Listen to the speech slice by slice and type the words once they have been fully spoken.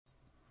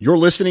You're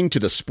listening to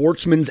the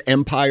Sportsman's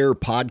Empire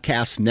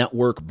Podcast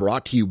Network,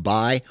 brought to you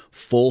by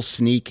Full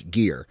Sneak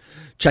Gear.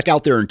 Check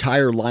out their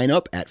entire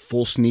lineup at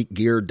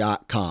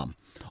fullsneakgear.com.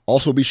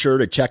 Also be sure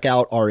to check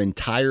out our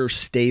entire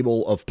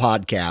stable of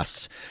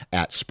podcasts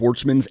at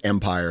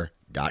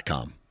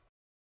sportsmansempire.com.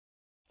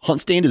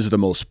 HuntStand is the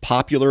most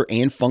popular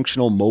and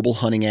functional mobile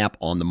hunting app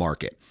on the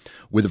market.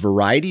 With a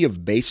variety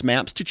of base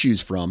maps to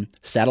choose from,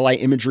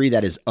 satellite imagery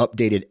that is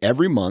updated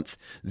every month,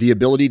 the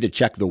ability to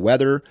check the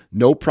weather,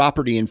 know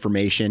property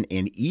information,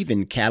 and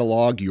even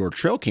catalog your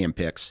trail cam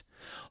pics,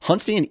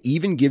 HuntStand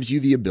even gives you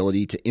the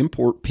ability to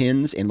import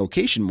pins and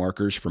location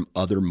markers from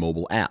other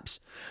mobile apps.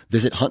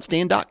 Visit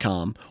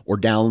huntstand.com or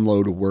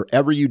download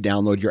wherever you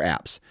download your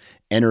apps.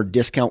 Enter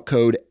discount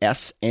code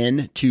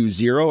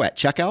SN20 at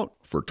checkout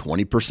for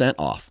 20%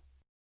 off.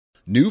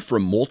 New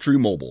from Moultrie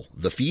Mobile,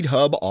 the Feed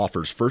Hub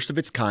offers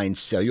first-of-its-kind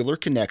cellular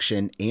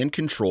connection and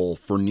control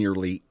for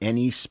nearly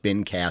any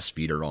spin cast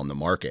feeder on the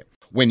market.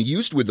 When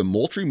used with the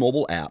Moultrie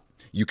Mobile app,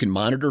 you can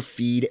monitor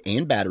feed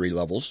and battery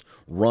levels,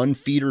 run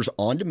feeders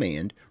on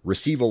demand,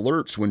 receive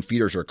alerts when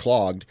feeders are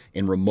clogged,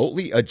 and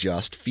remotely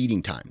adjust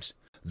feeding times.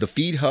 The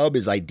Feed Hub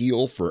is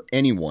ideal for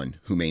anyone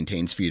who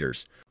maintains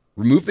feeders.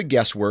 Remove the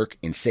guesswork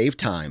and save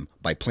time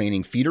by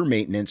planning feeder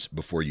maintenance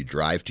before you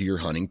drive to your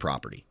hunting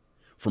property.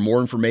 For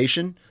more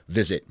information,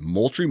 visit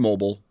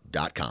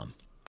MoultrieMobile.com.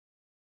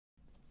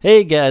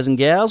 Hey guys and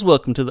gals,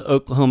 welcome to the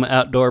Oklahoma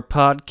Outdoor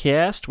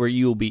Podcast, where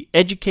you will be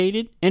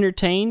educated,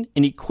 entertained,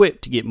 and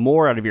equipped to get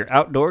more out of your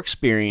outdoor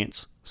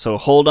experience. So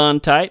hold on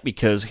tight,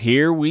 because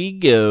here we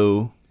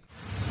go.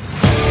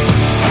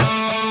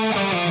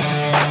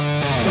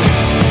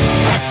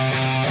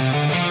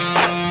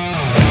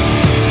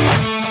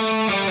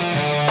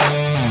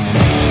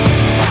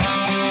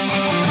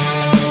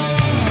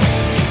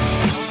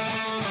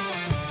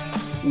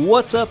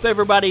 What's up,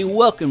 everybody?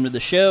 Welcome to the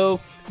show.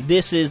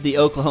 This is the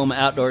Oklahoma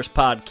Outdoors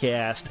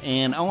Podcast,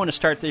 and I want to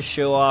start this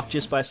show off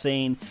just by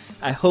saying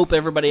I hope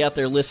everybody out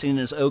there listening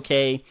is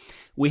okay.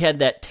 We had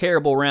that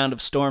terrible round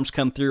of storms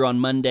come through on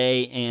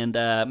Monday, and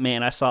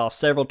man, I saw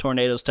several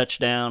tornadoes touch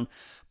down.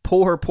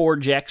 Poor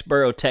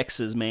Jacksboro,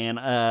 Texas, man.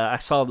 I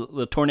saw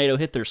the tornado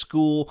hit their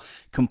school,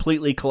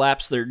 completely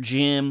collapse their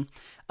gym.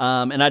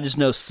 And I just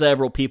know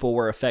several people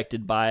were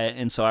affected by it,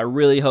 and so I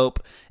really hope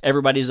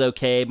everybody's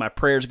okay. My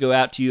prayers go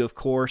out to you, of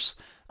course.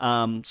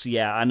 So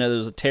yeah, I know there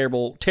was a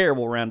terrible,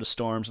 terrible round of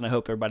storms, and I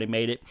hope everybody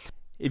made it.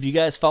 If you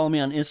guys follow me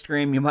on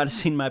Instagram, you might have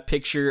seen my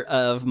picture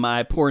of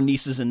my poor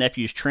nieces and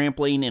nephews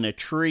trampling in a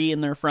tree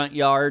in their front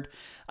yard.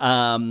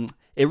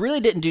 It really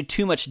didn't do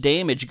too much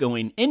damage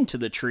going into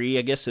the tree.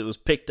 I guess it was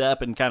picked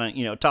up and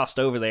kind of, tossed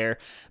over there.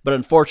 But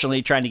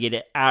unfortunately, trying to get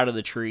it out of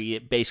the tree,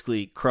 it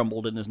basically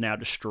crumbled and is now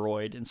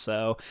destroyed. And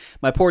so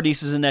my poor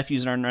nieces and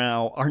nephews are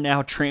now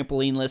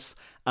trampolineless.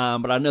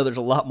 But I know there's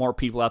a lot more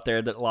people out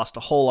there that lost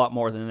a whole lot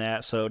more than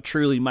that. So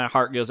truly, my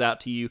heart goes out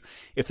to you.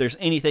 If there's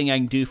anything I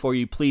can do for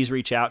you, please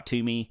reach out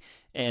to me.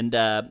 And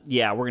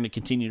we're going to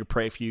continue to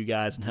pray for you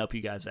guys and help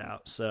you guys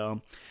out.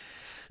 So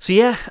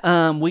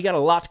yeah, we got a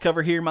lot to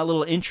cover here in my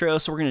little intro,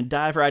 so we're going to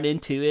dive right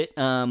into it.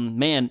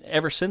 Man,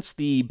 ever since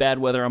the bad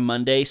weather on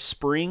Monday,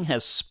 spring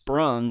has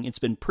sprung. It's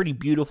been pretty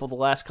beautiful the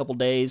last couple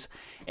days,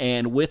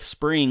 and with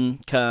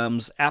spring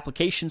comes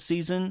application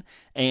season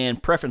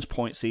and preference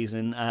point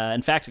season.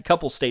 In fact, a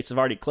couple states have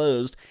already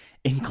closed,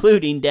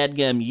 including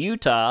dadgum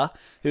Utah,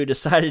 who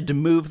decided to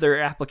move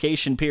their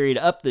application period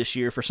up this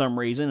year for some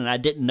reason, and I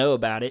didn't know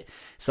about it.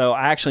 So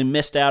I actually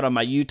missed out on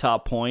my Utah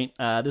point.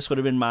 This would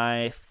have been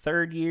my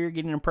third year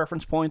getting a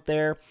preference point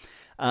there.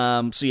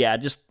 I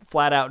just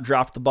flat out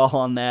dropped the ball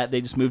on that.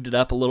 They just moved it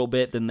up a little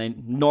bit than they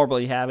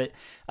normally have it.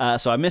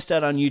 So I missed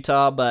out on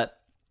Utah, but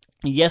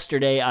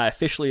yesterday, I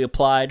officially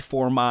applied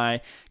for my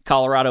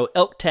Colorado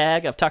elk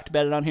tag. I've talked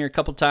about it on here a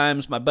couple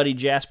times. My buddy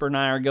Jasper and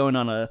I are going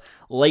on a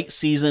late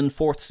season,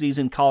 fourth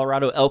season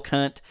Colorado elk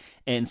hunt,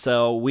 and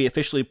so we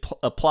officially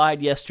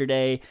applied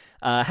yesterday.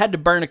 Had to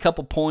burn a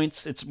couple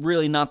points. It's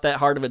really not that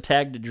hard of a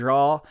tag to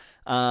draw,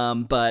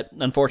 but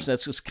unfortunately,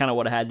 that's just kind of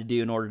what I had to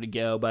do in order to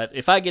go. But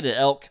if I get an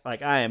elk,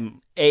 I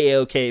am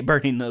A-OK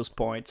burning those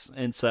points.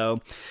 And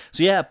so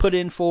yeah, put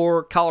in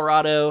for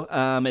Colorado,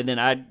 and then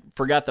I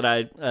forgot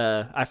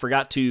that I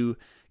forgot to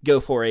go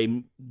for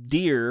a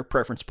deer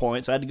preference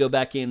point, so I had to go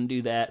back in and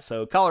do that.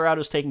 So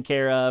Colorado's taken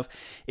care of.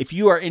 If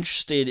you are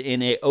interested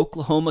in a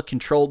Oklahoma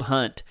controlled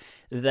hunt,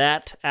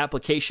 that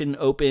application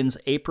opens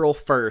April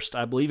 1st.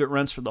 I believe it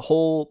runs for the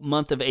whole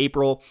month of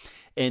April.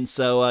 And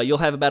so you'll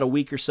have about a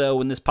week or so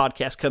when this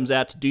podcast comes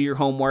out to do your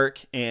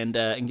homework and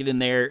get in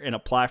there and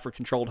apply for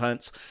controlled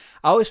hunts.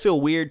 I always feel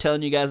weird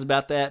telling you guys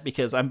about that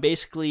because I'm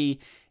basically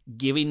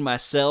giving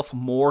myself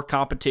more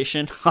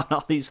competition on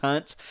all these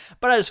hunts,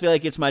 but I just feel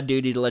like it's my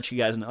duty to let you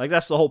guys know.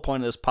 That's the whole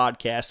point of this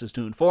podcast, is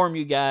to inform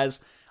you guys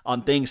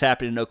on things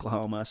happening in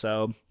Oklahoma.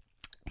 So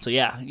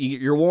yeah,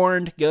 you're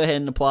warned. Go ahead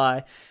and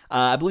apply.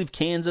 I believe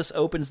Kansas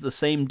opens the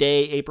same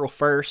day, April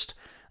 1st.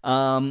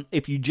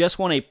 If you just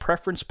want a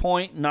preference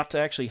point, not to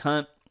actually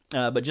hunt,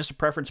 but just a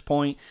preference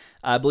point,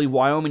 I believe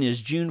Wyoming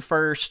is June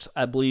 1st.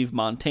 I believe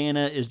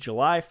Montana is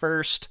July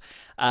 1st.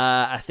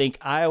 I think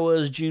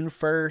Iowa's June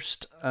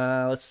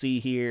 1st. Let's see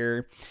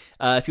here.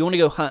 If you want to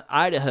go hunt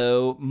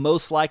Idaho,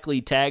 most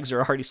likely tags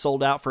are already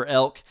sold out for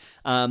elk.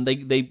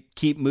 They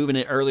keep moving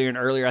it earlier and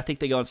earlier. I think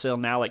they go on sale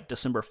now like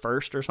December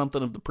 1st or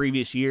something of the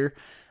previous year.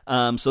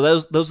 So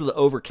those are the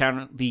over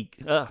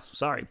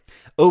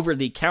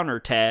the counter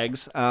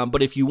tags.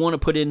 But if you want to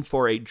put in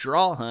for a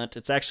draw hunt,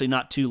 it's actually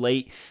not too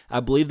late.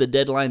 I believe the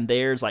deadline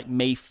there is like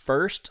May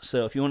 1st.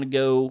 So if you want to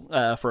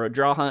go for a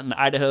draw hunt in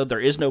Idaho, there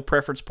is no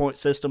preference point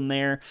system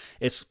there.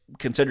 It's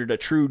considered a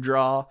true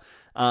draw.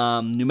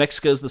 New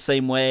Mexico's the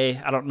same way.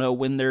 I don't know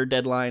when their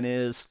deadline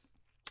is.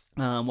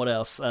 What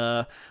else?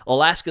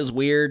 Alaska's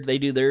weird. They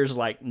do theirs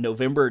like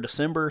November or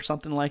December or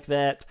something like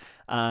that.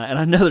 And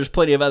I know there's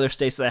plenty of other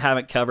states that I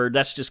haven't covered.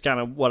 That's just kind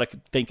of what I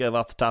could think of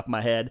off the top of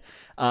my head.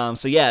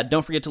 So yeah,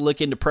 don't forget to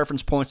look into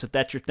preference points if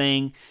that's your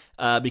thing,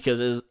 because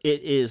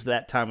it is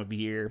that time of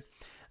year.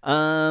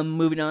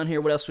 Moving on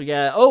here, what else we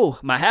got? Oh,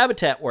 my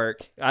habitat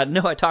work. I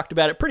know I talked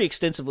about it pretty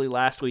extensively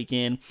last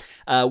weekend.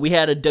 We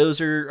had a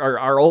dozer, or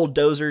our old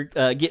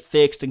dozer, get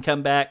fixed and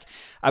come back.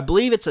 I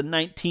believe it's a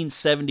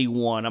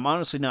 1971. I'm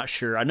honestly not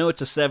sure. I know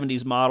it's a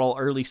 70s model,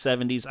 early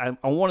 70s.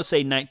 I want to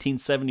say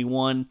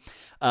 1971.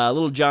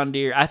 Little John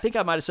Deere. I think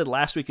I might have said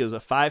last week it was a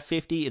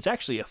 550. It's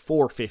actually a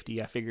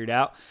 450, I figured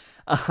out.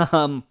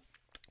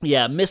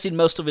 Yeah, missing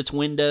most of its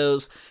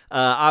windows.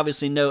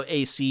 Obviously, no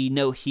AC,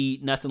 no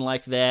heat, nothing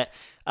like that.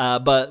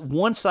 But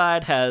one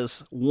side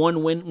has one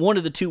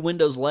of the two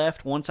windows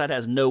left. One side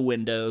has no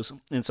windows,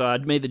 and so I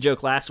made the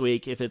joke last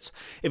week. If it's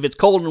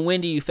cold and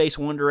windy, you face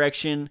one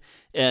direction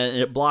and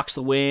it blocks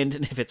the wind,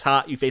 and if it's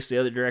hot, you face the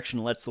other direction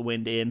and lets the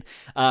wind in.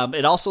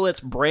 It also lets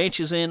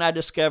branches in. I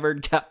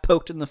discovered, got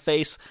poked in the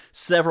face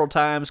several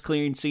times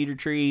clearing cedar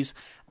trees.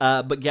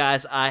 But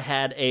guys, I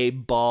had a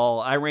ball.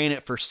 I ran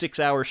it for 6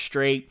 hours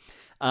straight.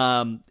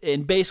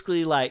 And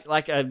basically,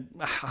 like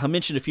I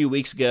mentioned a few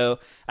weeks ago,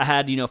 I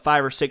had,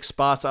 5 or 6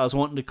 spots I was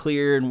wanting to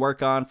clear and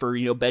work on for,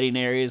 bedding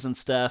areas and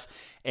stuff.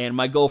 And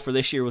my goal for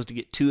this year was to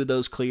get 2 of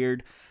those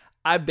cleared.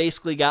 I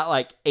basically got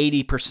like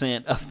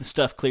 80% of the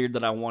stuff cleared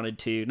that I wanted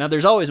to. Now,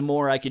 there's always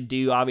more I could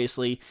do,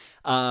 obviously.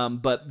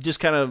 But just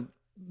kind of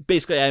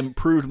basically I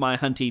improved my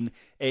hunting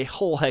a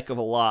whole heck of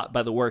a lot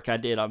by the work I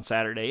did on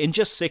Saturday in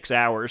just 6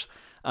 hours.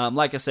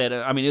 Like I said,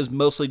 it was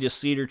mostly just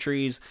cedar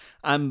trees.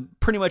 I'm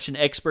pretty much an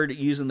expert at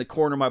using the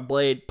corner of my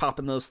blade,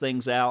 popping those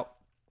things out.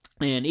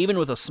 And even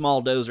with a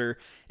small dozer,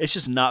 it's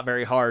just not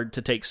very hard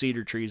to take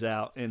cedar trees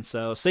out. And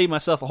so saved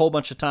myself a whole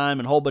bunch of time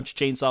and a whole bunch of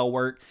chainsaw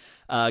work.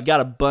 Got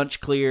a bunch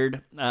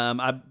cleared.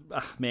 I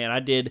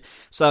did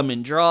some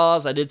in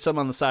draws. I did some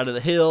on the side of the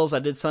hills. I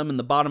did some in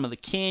the bottom of the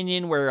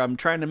canyon where I'm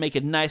trying to make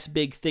a nice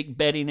big thick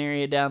bedding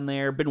area down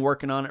there. Been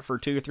working on it for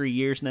 2 or 3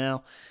 years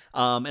now.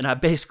 And I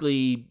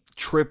basically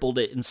tripled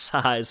it in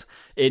size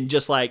in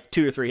just like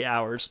 2 or 3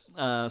 hours.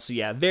 So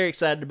yeah, very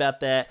excited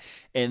about that.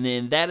 And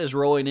then that is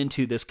rolling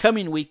into this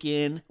coming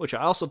weekend, which I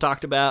also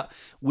talked about.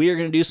 We are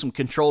going to do some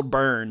controlled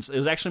burns. It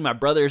was actually my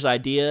brother's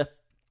idea.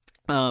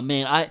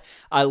 Man,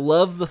 I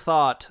love the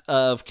thought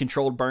of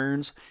controlled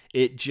burns.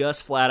 It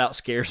just flat out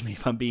scares me,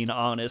 if I'm being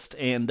honest.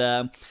 And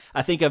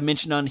I think I've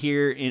mentioned on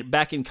here,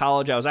 back in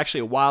college, I was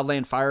actually a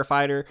wildland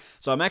firefighter.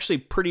 So I'm actually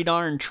pretty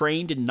darn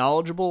trained and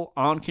knowledgeable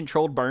on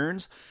controlled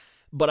burns.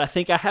 But I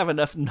think I have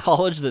enough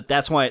knowledge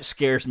that's why it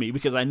scares me,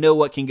 because I know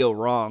what can go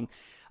wrong.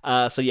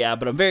 So yeah,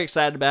 but I'm very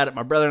excited about it.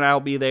 My brother and I will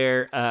be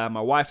there.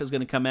 My wife is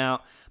going to come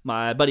out.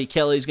 My buddy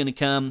Kelly's going to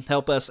come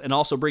help us and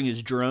also bring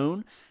his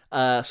drone.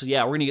 So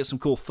yeah, we're going to get some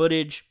cool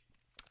footage.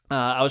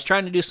 I was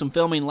trying to do some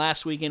filming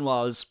last weekend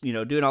while I was,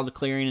 doing all the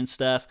clearing and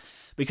stuff,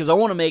 because I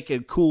want to make a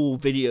cool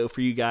video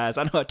for you guys.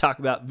 I know I talk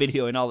about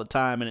videoing all the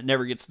time and it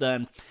never gets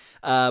done.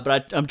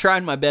 But I'm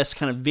trying my best to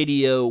kind of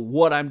video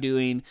what I'm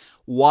doing,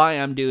 why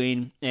I'm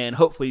doing, and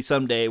hopefully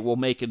someday we'll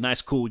make a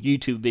nice, cool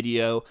YouTube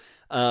video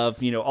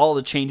of, all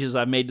the changes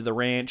I've made to the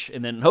ranch,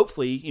 and then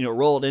hopefully,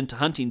 roll it into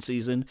hunting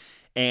season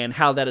and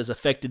how that has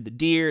affected the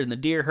deer and the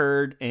deer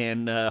herd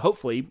and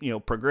hopefully,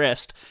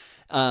 progressed.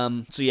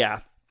 So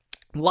yeah,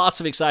 lots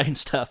of exciting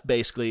stuff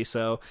basically.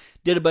 So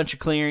did a bunch of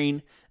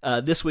clearing.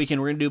 This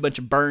weekend we're going to do a bunch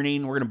of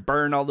burning. We're going to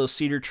burn all those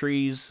cedar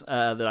trees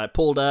that I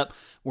pulled up.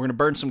 We're going to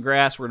burn some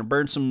grass. We're going to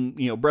burn some,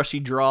 brushy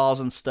draws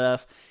and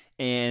stuff,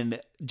 and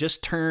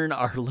just turn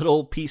our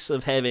little piece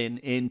of heaven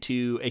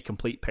into a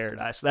complete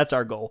paradise. That's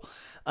our goal.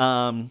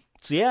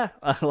 So yeah,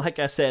 like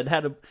I said,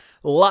 had a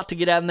lot to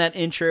get out in that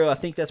intro. I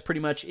think that's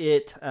pretty much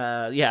it.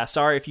 Yeah,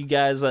 sorry if you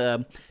guys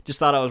just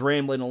thought I was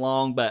rambling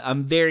along, but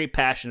I'm very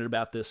passionate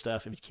about this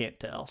stuff, if you can't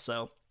tell.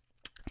 So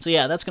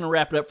yeah, that's going to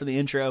wrap it up for the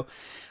intro.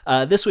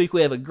 This week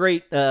we have a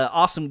great,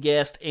 awesome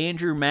guest,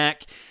 Andrew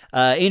Mack.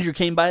 Andrew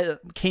came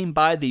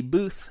by the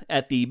booth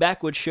at the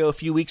Backwoods Show a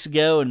few weeks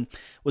ago and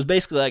was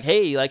basically like,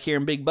 "Hey, you like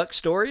hearing big buck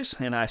stories?"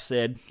 And I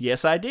said,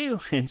 "Yes, I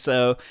do." And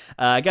so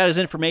I got his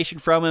information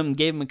from him,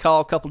 gave him a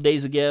call a couple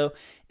days ago,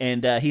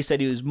 and he said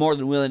he was more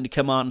than willing to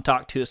come on and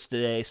talk to us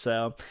today.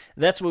 So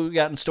that's what we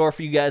got in store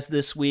for you guys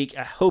this week.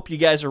 I hope you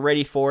guys are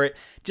ready for it.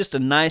 Just a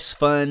nice,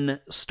 fun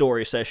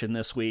story session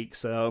this week.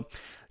 So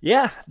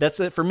Yeah,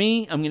 that's it for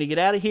me. I'm going to get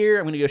out of here.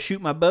 I'm going to go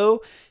shoot my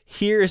bow.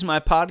 Here is my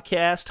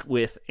podcast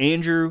with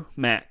Andrew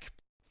Mack.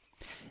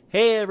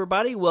 Hey,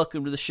 everybody.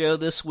 Welcome to the show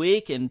this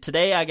week. And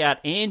today I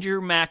got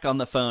Andrew Mack on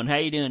the phone. How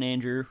you doing,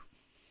 Andrew?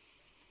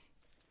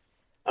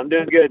 I'm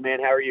doing good, man.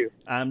 How are you?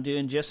 I'm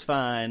doing just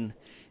fine.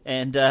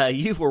 And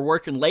you were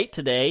working late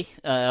today.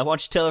 Why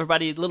don't you tell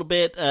everybody a little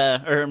bit,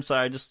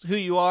 just who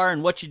you are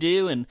and what you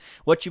do and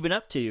what you've been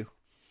up to?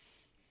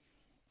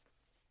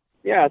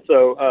 Yeah,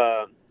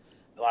 so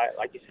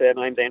like you said,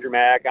 my name's Andrew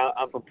Mack.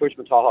 I'm from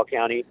Pushman-Tahoe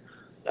County,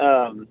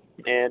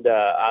 and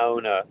I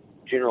own a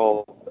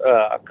general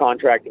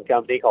contracting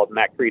company called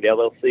Mack Creed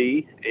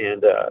LLC,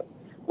 and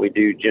we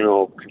do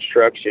general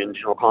construction,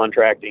 general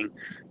contracting.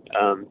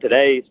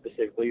 Today,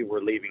 specifically,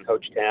 we're leaving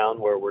Hochtown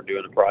where we're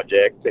doing a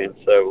project, and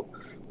so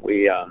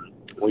we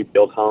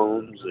build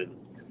homes and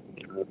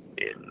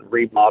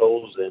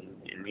remodels and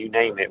you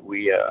name it.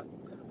 We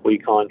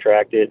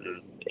contract it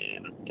and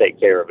take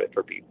care of it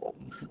for people.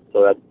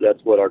 So that's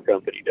what our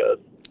company does.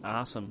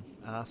 Awesome,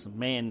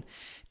 man.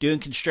 Doing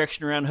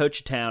construction around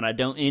Hochtown, I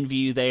don't envy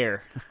you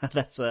there.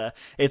 It's a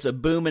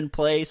booming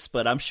place,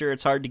 but I'm sure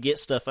it's hard to get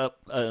stuff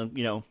up.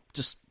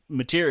 Just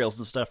materials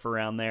and stuff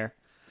around there.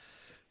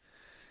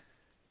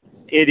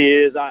 It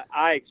is.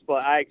 I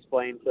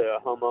explained to a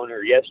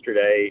homeowner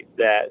yesterday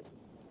that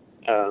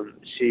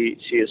she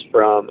is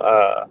from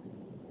the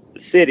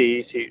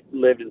city. She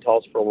lived in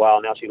Tulsa for a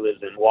while. Now she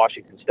lives in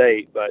Washington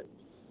State. But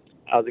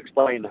I was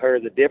explaining to her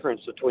the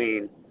difference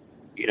between,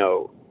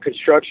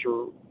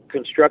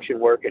 construction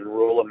work in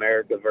rural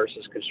America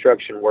versus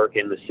construction work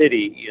in the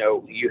city.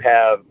 You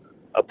have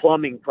a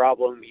plumbing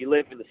problem. You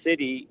live in the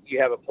city,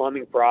 you have a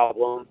plumbing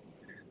problem,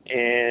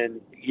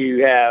 and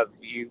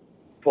you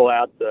pull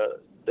out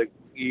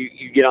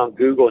you get on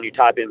Google and you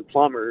type in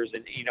plumbers,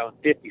 and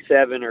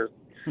 57 or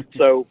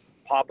so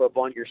pop up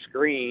on your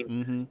screen.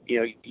 Mm-hmm.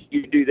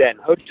 You do that in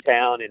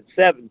Hochtown and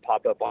 7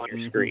 pop up on your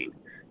mm-hmm. screen.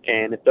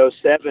 And if those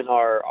 7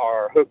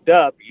 are hooked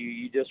up,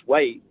 you just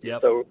wait.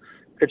 Yep. So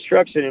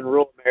construction in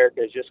rural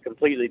America is just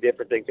completely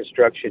different than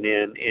construction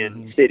in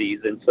mm-hmm.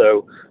 cities. And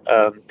so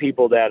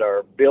people that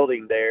are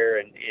building there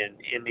and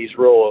in these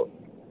rural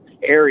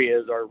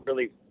areas are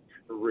really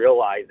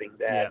realizing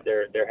that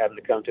they're having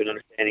to come to an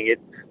understanding.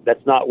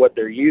 That's not what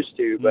they're used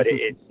to, but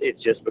mm-hmm.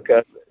 it's just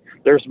because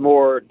there's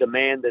more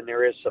demand than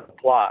there is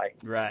supply.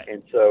 Right.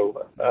 And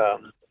so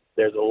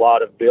there's a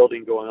lot of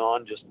building going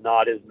on, just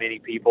not as many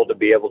people to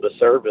be able to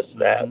service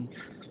that.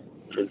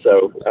 Mm-hmm. And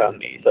so,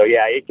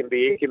 yeah, it can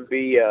be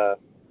a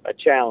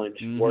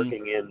challenge mm-hmm.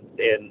 working in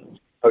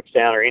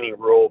Hochtown or any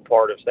rural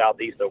part of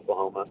southeast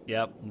Oklahoma.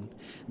 Yep.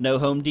 No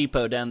Home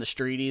Depot down the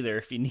street either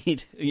if you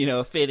need,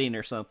 a fitting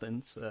or something.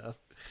 So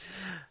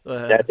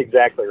that's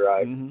exactly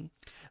right. Mm-hmm.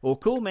 Well,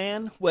 cool,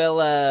 man.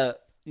 Well,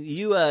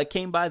 you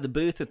came by the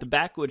booth at the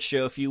Backwoods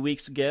Show a few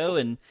weeks ago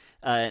and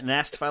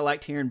asked if I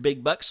liked hearing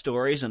big buck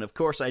stories, and of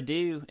course I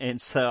do. And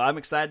so I'm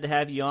excited to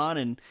have you on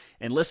and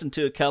listen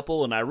to a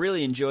couple. And I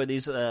really enjoy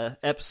these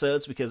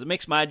episodes because it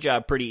makes my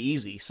job pretty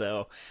easy.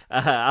 So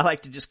I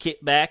like to just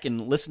kick back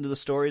and listen to the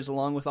stories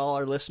along with all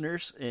our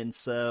listeners. And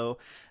so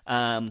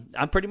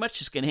I'm pretty much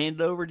just going to hand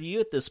it over to you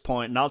at this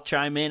point, and I'll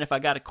chime in if I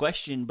got a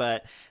question.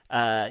 But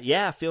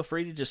feel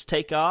free to just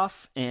take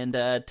off and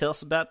tell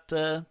us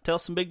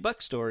some big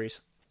buck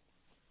stories.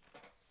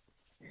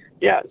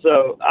 Yeah,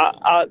 so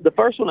the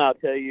first one I'll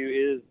tell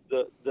you is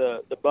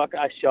the buck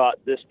I shot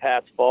this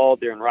past fall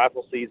during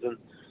rifle season.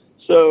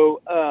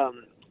 So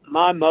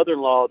my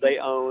mother-in-law, they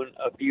own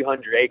a few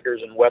hundred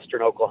acres in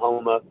western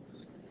Oklahoma,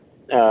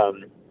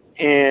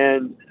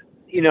 and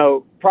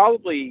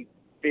probably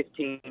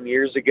 15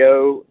 years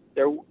ago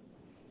there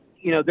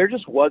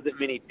just wasn't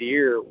many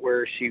deer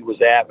where she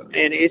was at,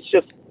 and it's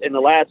just in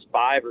the last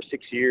 5 or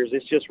 6 years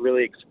it's just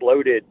really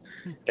exploded,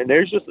 and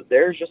there's just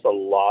a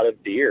lot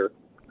of deer.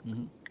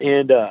 Mm-hmm.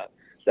 And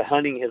the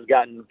hunting has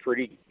gotten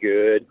pretty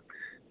good,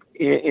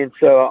 and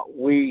so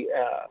we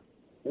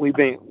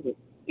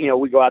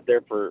go out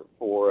there for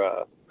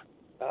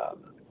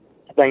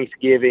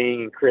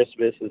Thanksgiving and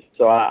Christmas, and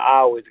so I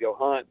always go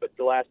hunt. But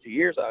the last 2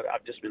 years,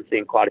 I've just been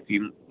seeing quite a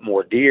few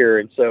more deer,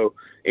 and so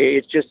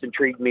it's just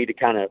intrigued me to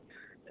kind of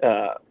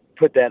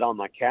put that on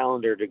my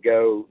calendar to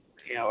go,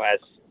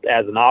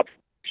 as an option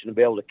to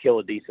be able to kill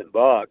a decent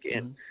buck,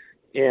 and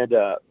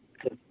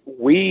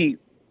we.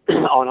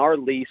 On our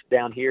lease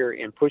down here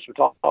in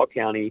Pushman-Tahoe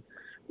County,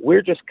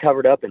 we're just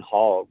covered up in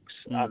hogs.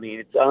 Mm. I mean,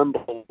 it's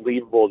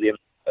unbelievable the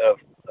amount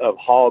of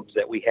hogs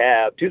that we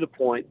have, to the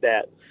point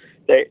that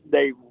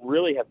they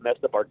really have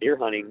messed up our deer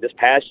hunting. This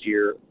past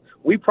year,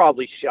 we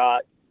probably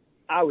shot,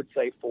 I would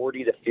say,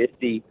 40 to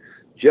 50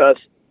 just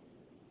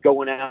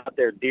going out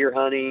there deer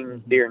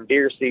hunting during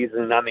deer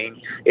season. I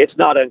mean, it's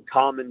not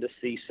uncommon to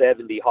see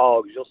 70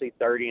 hogs. You'll see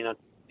 30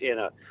 in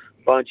a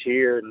bunch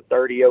here and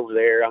 30 over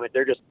there. I mean,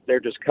 they're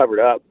just covered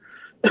up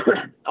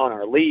on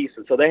our lease,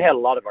 and so they had a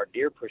lot of our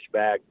deer pushed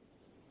back,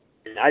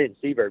 and I didn't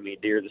see very many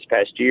deer this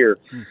past year.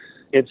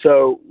 And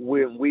so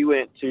when we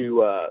went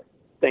to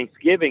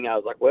Thanksgiving, I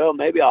was like, well,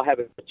 maybe I'll have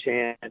a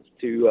chance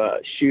to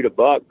shoot a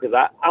buck, because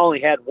I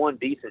only had one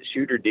decent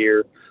shooter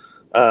deer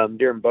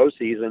during bow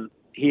season.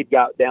 He'd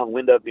got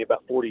downwind of me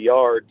about 40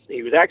 yards.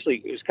 It was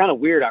kind of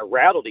weird. I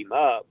rattled him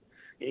up,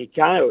 and he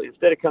kind of,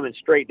 instead of coming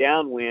straight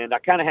downwind, I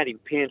kind of had him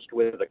pinched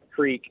with a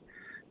creek,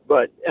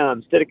 but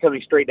instead of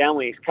coming straight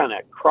downwind, he's kind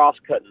of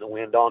cross-cutting the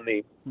wind on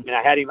me. And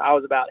I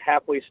was about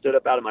halfway stood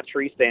up out of my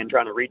tree stand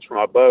trying to reach for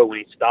my bow when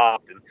he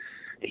stopped, and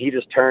he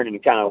just turned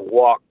and kind of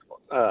walked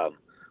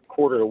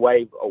quarter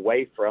away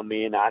from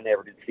me, and I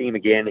never did see him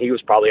again. He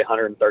was probably a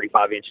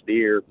 135-inch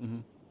deer. Mm-hmm.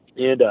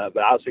 And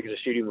but I was fixing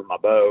to shoot him with my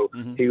bow.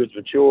 Mm-hmm. He was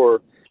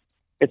mature,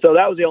 and so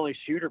that was the only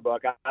shooter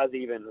buck I was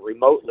even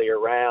remotely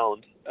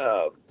around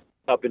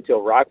up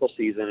until rifle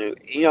season. And,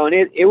 and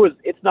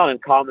it's not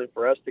uncommon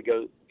for us to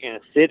go in a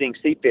sitting,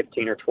 see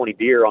 15 or 20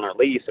 deer on our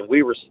lease, and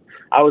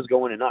I was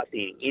going and not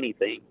seeing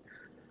anything,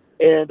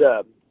 and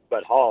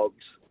but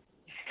hogs.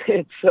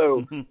 And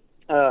so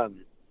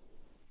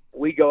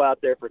we go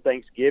out there for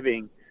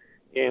Thanksgiving,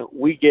 and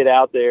we get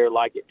out there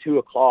like at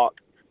 2:00.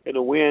 And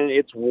the wind,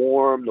 it's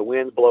warm, the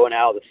wind's blowing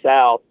out of the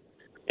south,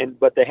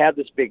 but they have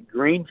this big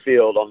green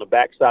field on the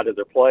backside of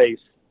their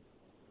place.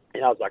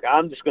 And I was like,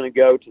 I'm just going to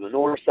go to the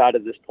north side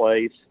of this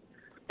place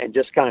and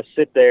just kind of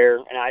sit there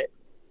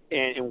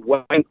and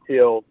wait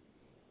till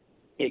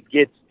it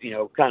gets,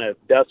 kind of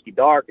dusky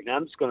dark. And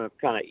I'm just going to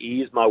kind of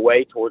ease my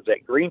way towards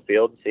that green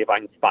field and see if I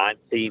can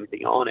see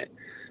anything on it.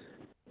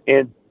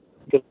 And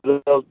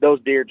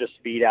those deer just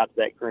feed out to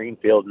that green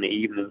field in the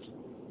evenings.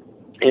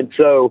 And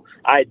so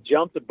I had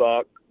jumped a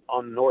buck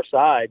on the north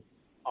side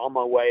on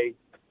my way.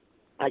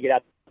 I get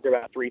out there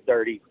about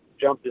 3:30,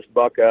 jump this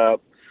buck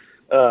up.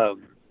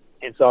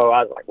 And so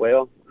I was like,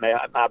 well,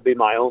 that might be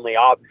my only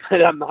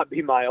that might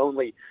be my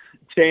only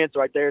chance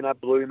right there. And I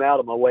blew him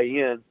out on my way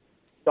in.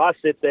 So I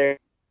sit there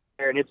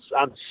and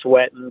I'm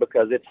sweating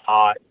because it's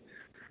hot.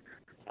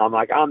 I'm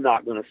like, I'm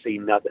not going to see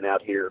nothing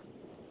out here.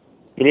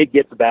 And it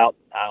gets about,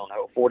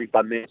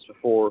 45 minutes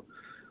before,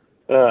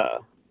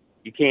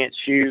 you can't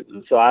shoot.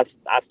 And so I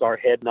start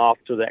heading off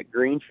to that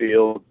green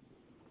field,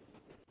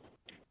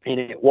 and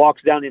it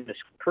walks down in this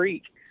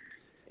creek.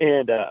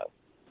 And as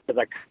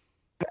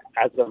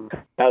I'm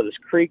out of this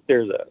creek,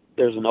 there's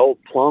an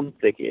old plum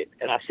thicket,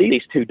 and I see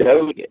these two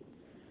does.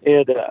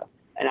 And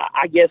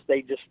I guess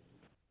they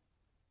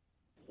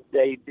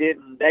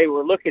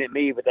were looking at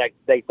me, but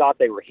they thought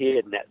they were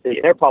hid in that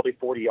thicket. They're probably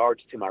 40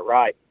 yards to my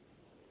right,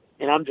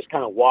 and I'm just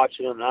kind of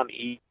watching them, and I'm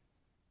eating.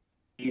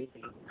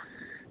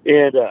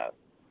 And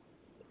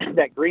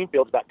that green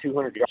field's about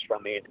 200 yards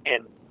from me,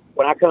 and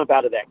when I come up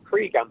out of that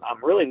creek,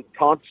 I'm really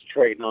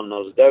concentrating on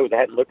those does. I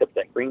hadn't looked up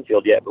that green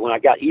field yet, but when I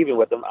got even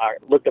with them, I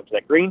looked up to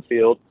that green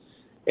field,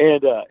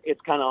 and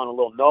it's kind of on a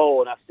little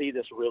knoll, and I see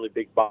this really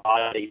big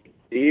body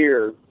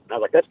deer, and I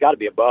was like, that's got to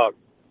be a buck.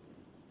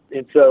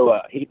 And so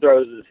he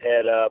throws his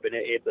head up, and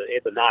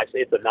it's a nice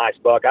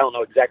buck. I don't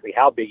know exactly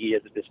how big he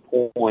is at this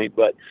point,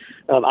 but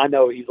I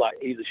know he's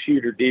a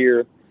shooter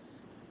deer.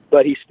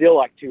 But he's still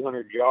like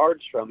 200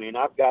 yards from me, and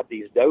I've got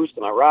these does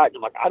to my right, and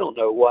I'm like, I don't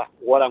know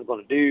what I'm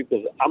going to do,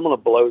 because I'm going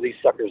to blow these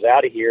suckers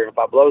out of here. And if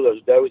I blow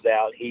those does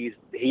out,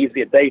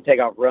 if they take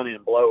off running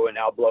and blow, and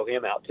I'll blow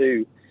him out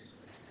too.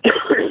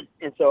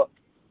 And so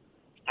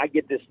I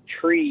get this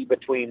tree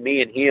between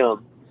me and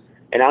him,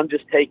 and I'm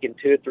just taking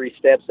 2 or 3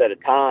 steps at a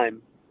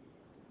time,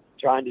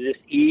 trying to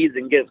just ease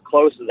and get as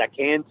close as I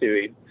can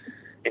to him.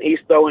 And he's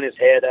throwing his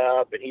head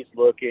up, and he's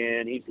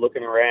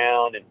looking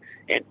around, and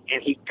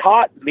he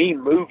caught me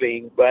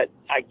moving, but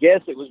I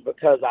guess it was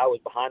because I was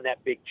behind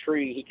that big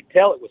tree. He could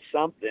tell it was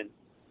something.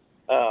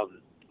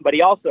 But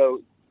he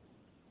also,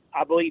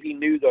 I believe he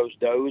knew those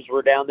does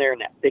were down there in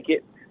that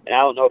thicket. And I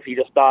don't know if he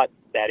just thought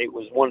that it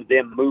was one of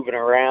them moving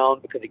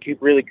around, because he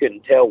really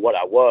couldn't tell what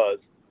I was.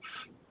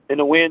 And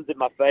the wind's in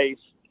my face.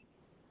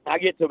 I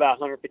get to about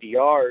 150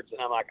 yards, and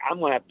I'm like, I'm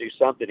going to have to do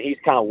something. He's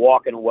kind of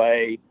walking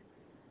away.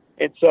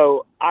 And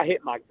so I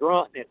hit my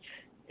grunt, and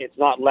it's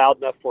not loud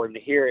enough for him to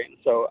hear it. And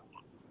so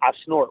I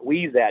snort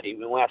wheeze at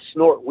him. And when I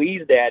snort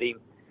wheezed at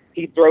him,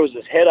 he throws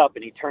his head up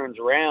and he turns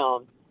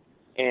around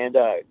and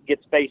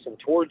gets facing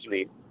towards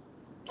me.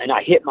 And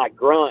I hit my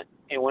grunt.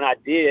 And when I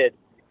did,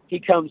 he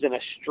comes in a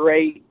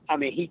straight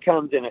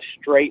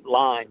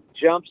line,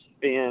 jumps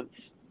fence,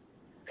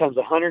 comes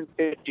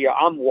 150.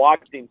 I'm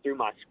watching him through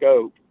my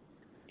scope,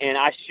 and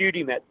I shoot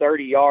him at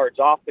 30 yards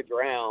off the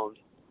ground,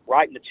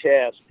 right in the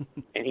chest,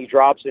 and he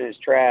drops in his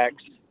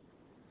tracks.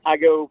 I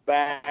go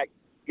back,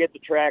 get the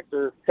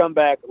tractor, come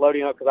back, load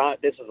him up, because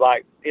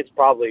it's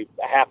probably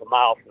a half a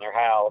mile from their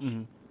house.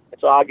 Mm-hmm. And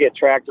so I get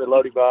tractor,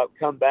 load him up,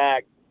 come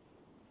back,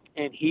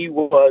 and he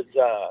was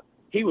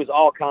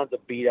all kinds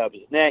of beat up.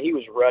 His neck, he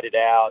was rutted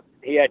out.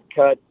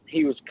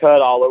 He was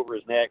cut all over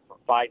his neck from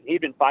fighting.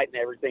 He'd been fighting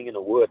everything in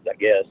the woods, I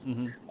guess.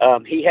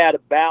 Mm-hmm. He had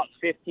about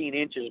 15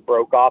 inches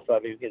broke off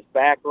of him. His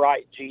back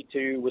right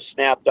G2 was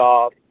snapped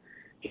off.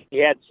 He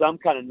had some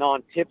kind of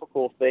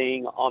non-typical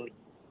thing on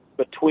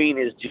between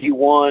his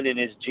G1 and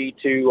his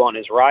G2 on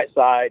his right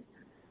side.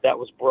 that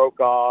was broke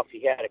off.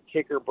 He had a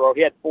kicker broke.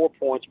 He had 4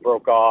 points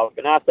broke off,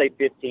 and I say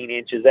 15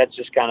 inches. That's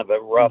just kind of a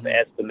rough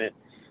estimate.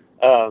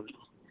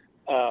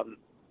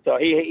 So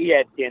he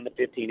had 10 to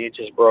 15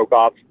 inches broke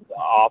off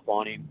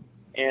on him,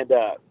 and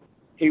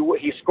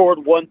he scored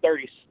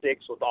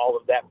 136 with all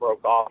of that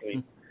broke off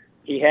him.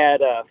 He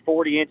had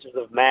 40 inches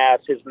of mass.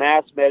 His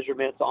mass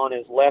measurements on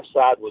his left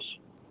side was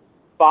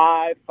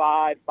 5,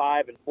 5,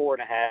 5, and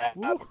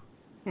 4.5,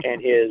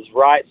 and his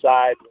right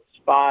side was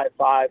 5,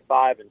 5,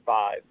 5, and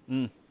 5.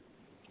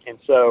 And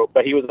so,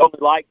 but he was only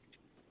like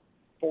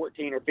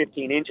 14 or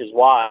 15 inches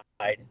wide.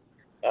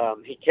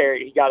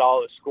 He got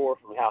all his score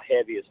from how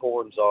heavy his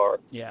horns are.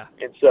 Yeah.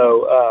 And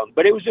so,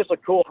 but it was just a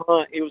cool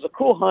hunt. It was a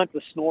cool hunt to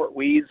snort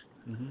wheeze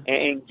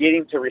and get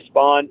him to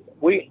respond.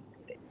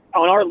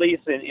 On our lease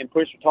in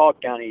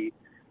Pushmataha County,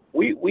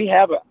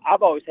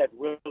 I've always had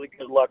really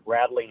good luck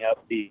rattling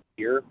up the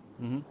deer.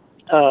 And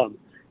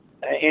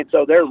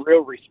so they're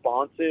real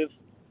responsive.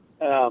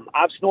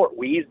 I've snort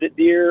wheezed at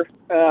deer,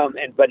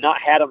 but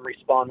not had them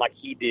respond like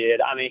he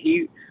did. I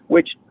mean,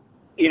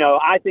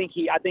 I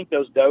think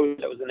those does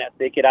that was in that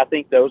thicket, I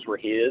think those were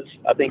his.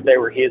 I think they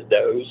were his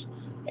does.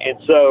 And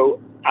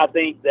so I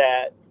think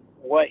that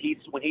when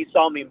he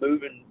saw me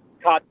moving,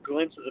 caught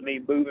glimpses of me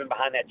moving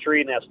behind that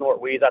tree and that snort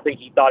wheeze, I think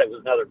he thought it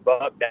was another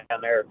buck down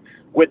there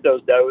with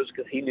those does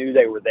because he knew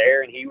they were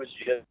there, and he was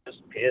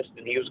just pissed,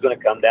 and he was going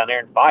to come down there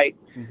and fight.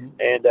 And,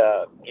 and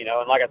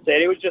like I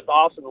said, it was just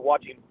awesome to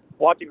watch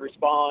him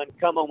respond,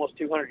 come almost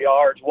 200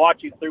 yards,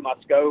 watch him through my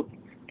scope.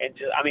 And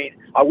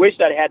I wish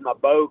I'd had my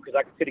bow because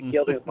I could have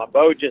killed him with my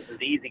bow just as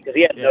easy because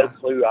he had no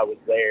clue I was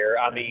there.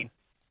 I mean,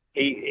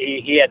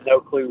 he had no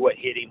clue what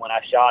hit him when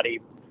I shot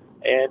him,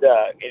 and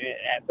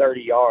at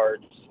 30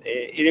 yards.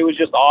 It was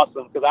just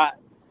awesome because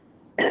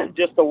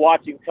just to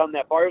watch him come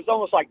that far, it was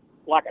almost like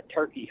a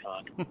turkey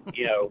hunt.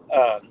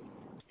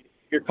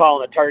 You're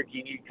calling a turkey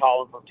and you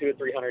call him from 200 or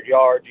 300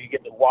 yards. You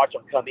get to watch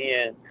him come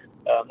in.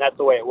 That's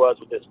the way it was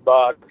with this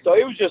buck. So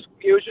it was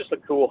just a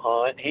cool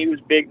hunt. He was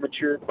big,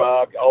 mature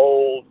buck,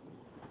 old,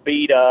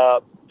 beat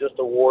up, just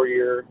a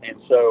warrior.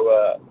 And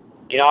so,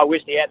 I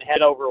wish he hadn't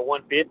had over a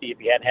 150 if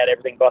he hadn't had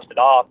everything busted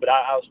off, but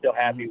I was still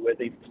happy with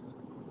him.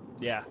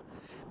 Yeah.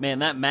 Man,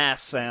 that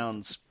mass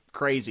sounds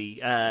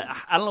crazy. I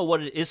don't know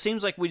what it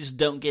seems like we just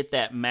don't get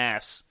that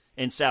mass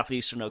in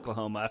southeastern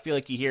Oklahoma. I feel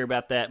like you hear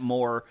about that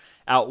more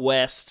out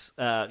west,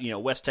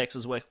 West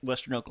Texas,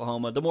 western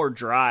Oklahoma, the more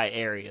dry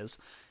areas.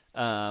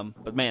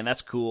 But man,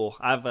 that's cool.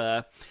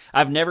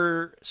 I've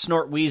never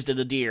snort wheezed at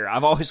a deer.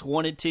 I've always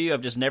wanted to.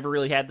 I've just never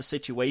really had the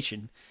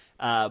situation.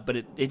 But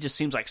it just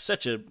seems like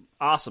such an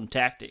awesome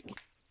tactic.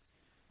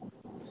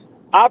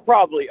 I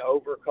probably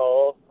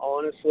overcall,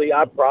 honestly.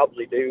 I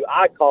probably do.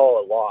 I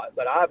call a lot,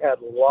 but I've had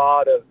a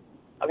lot of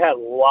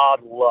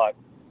luck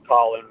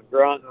calling,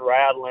 grunting,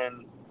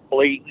 rattling,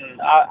 bleating.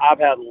 I've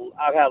had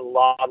a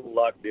lot of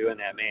luck doing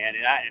that, man.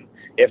 And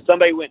if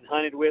somebody went and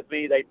hunted with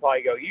me, they'd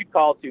probably go, "You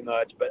call too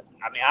much." But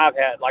I mean, I've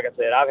had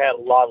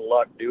a lot of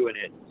luck doing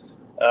it.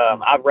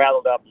 I've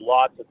rattled up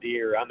lots of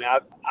deer. I mean,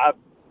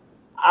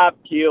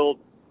 I've killed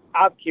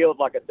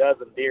like a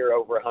dozen deer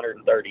over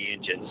 130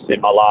 inches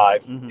in my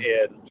life,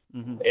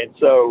 and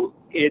so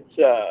it's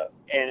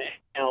and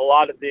a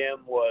lot of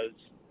them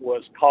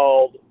was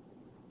called,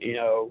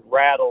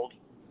 rattled.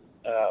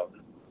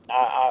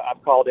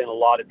 I've called in a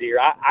lot of deer.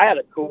 I had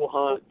a cool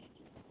hunt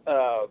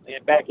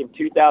back in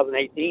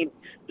 2018.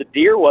 The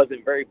deer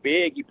wasn't very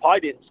big. He probably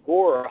didn't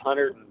score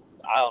 100.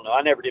 I don't know.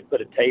 I never did put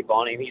a tape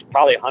on him. He's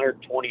probably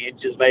 120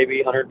 inches,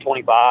 maybe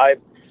 125.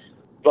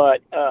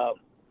 But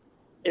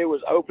it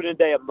was opening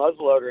day of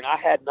muzzleloader, and I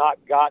had not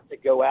got to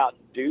go out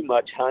and do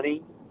much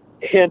hunting.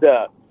 And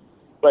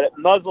but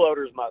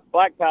muzzleloader is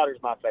black powder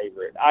is my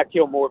favorite. I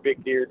kill more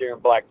big deer during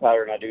black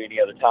powder than I do any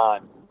other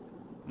time.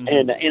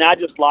 And I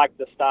just like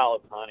the style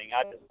of hunting.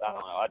 I don't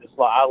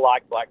know. I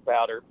like black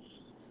powder,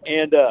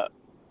 and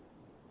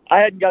I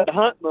hadn't got to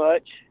hunt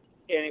much,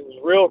 and it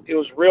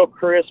was real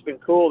crisp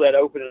and cool that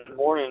opening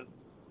morning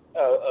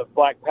of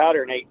black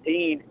powder in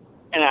 18.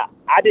 And I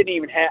hadn't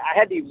even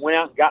went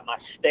out and got my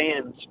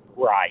stands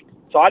right,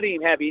 so I didn't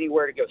even have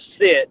anywhere to go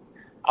sit.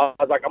 I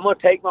was like, I'm going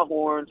to take my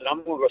horns and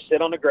I'm going to go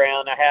sit on the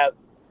ground.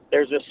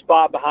 There's this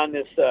spot behind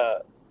this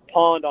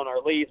pond on our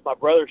lease. My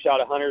brother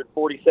shot a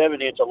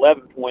 147-inch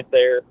 11-point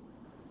there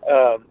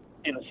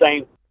in the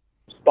same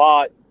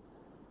spot,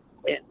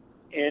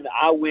 and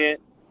I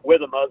went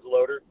with a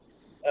muzzleloader.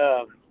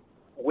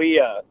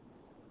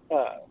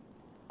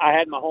 I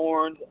had my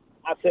horns.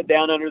 I sat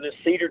down under this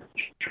cedar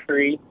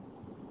tree,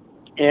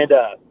 and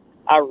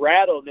I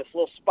rattle, and this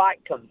little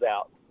spike comes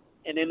out,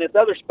 and then this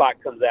other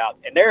spike comes out,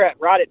 and they're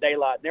right at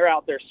daylight, and they're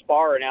out there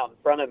sparring out in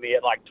front of me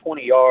at like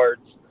 20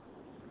 yards,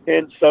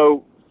 and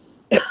so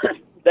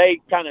they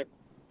kind of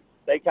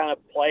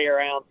play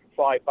around for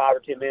probably 5 or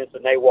 10 minutes,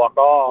 and they walk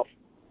off.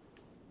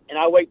 And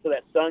I wait till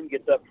that sun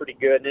gets up pretty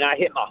good, and then I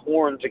hit my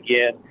horns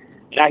again,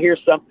 and I hear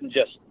something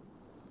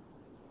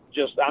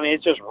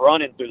it's just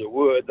running through the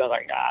woods. I'm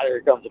like,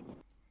 there comes a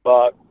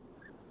buck.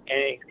 and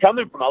he's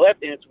coming from my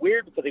left, and it's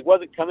weird because he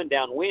wasn't coming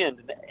downwind.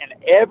 And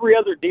every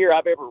other deer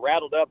I've ever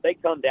rattled up, they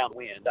come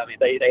downwind. I mean,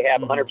 they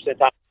have 100%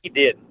 time. He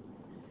didn't.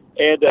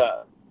 And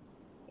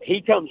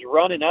he comes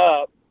running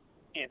up,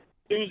 and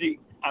Susie,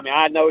 I mean,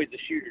 I know he's a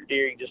shooter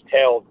deer. You can just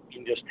tell.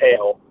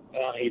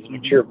 He's a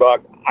mature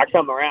buck. I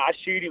come around, I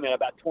shoot him at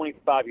about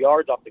 25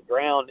 yards off the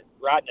ground,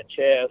 right in the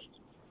chest.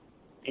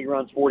 He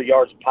runs 40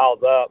 yards and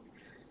piles up.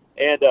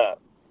 And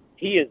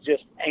he is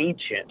just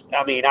ancient.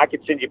 I mean, I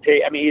could send you a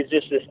picture. I mean, he's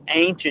just this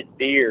ancient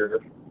deer.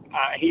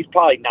 He's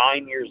probably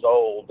 9 years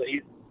old.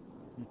 He's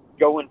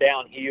going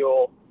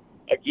downhill.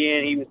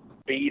 Again, he was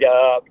beat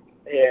up.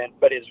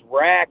 But his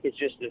rack is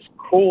just this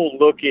cool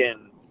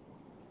looking,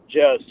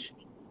 just,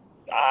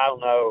 I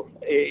don't know.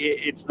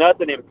 It's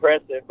nothing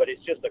impressive, but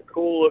it's just a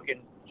cool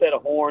looking set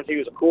of horns. He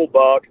was a cool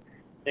buck.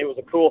 It was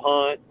a cool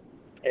hunt.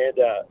 And,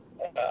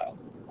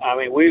 I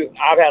mean,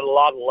 I've had a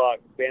lot of luck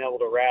being able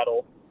to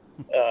rattle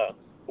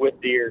with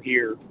deer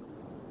here.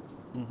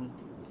 Mm-hmm.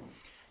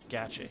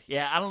 Gotcha.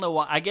 Yeah, I don't know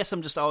why. I guess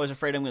I'm just always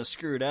afraid I'm going to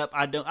screw it up.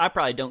 I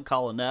probably don't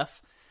call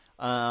enough.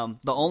 The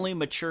only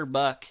mature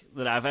buck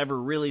that I've ever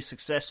really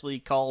successfully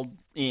called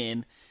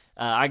in,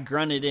 I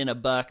grunted in a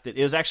buck that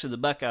it was actually the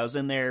buck I was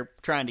in there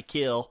trying to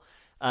kill.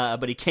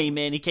 But he came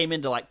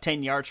into like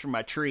 10 yards from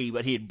my tree,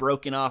 but he had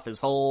broken off his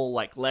whole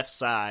like left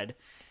side.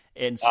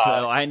 And so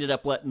I ended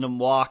up letting him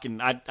walk,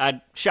 and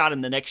I shot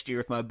him the next year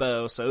with my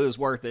bow, so it was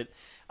worth it.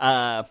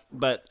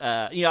 But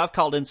I've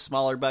called in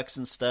smaller bucks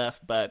and stuff,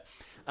 but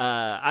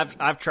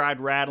I've tried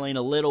rattling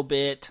a little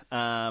bit.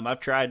 I've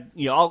tried,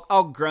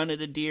 I'll grunt at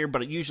a deer,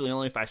 but usually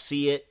only if I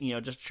see it,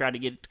 just try to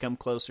get it to come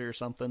closer or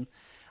something.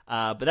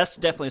 But that's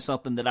definitely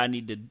something that I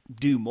need to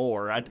do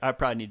more. I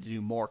probably need to do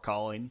more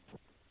calling.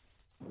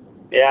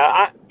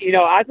 Yeah,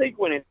 I think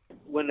when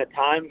the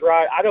time's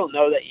right, I don't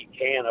know that you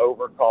can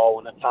overcall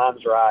when the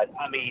time's right.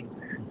 I mean,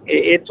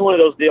 it's one of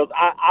those deals.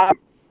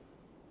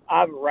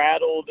 I've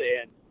rattled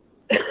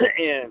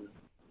and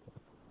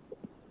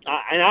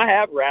I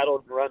have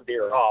rattled and run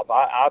deer off.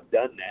 I've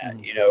done that,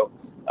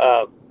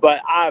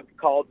 but I've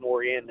called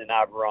more in than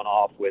I've run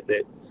off with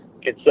it.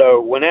 And so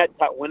when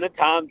the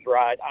time's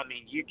right, I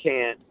mean, you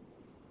can't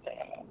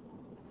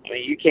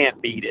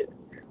beat it.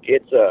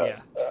 It's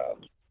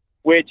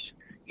which,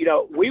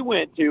 we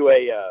went to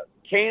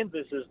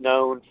Kansas is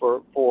known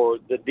for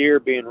the deer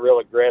being real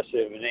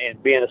aggressive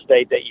and being a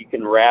state that you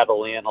can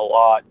rattle in a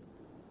lot.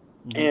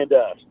 Mm-hmm. And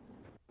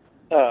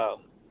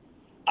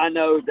I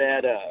know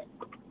that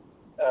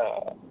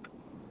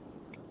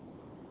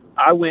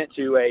I went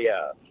to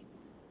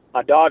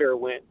my daughter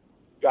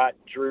got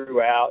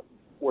Drew out.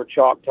 We're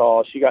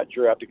Choctaw. She got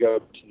Drew out to go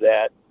to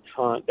that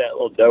hunt, that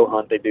little doe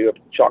hunt they do at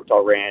Choctaw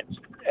Ranch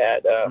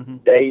at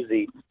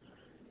Daisy.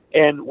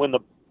 And when the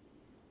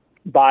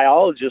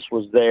biologist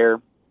was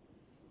there,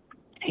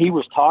 he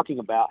was talking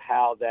about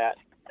how that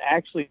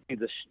actually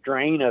the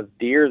strain of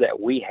deer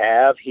that we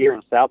have here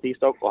in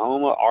southeast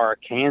Oklahoma are a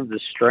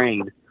Kansas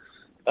strain,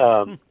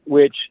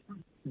 which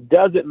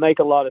doesn't make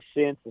a lot of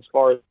sense as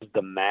far as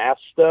the mass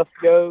stuff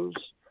goes.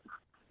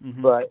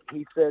 Mm-hmm. But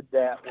he said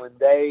that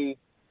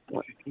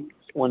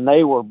when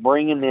they were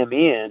bringing them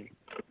in,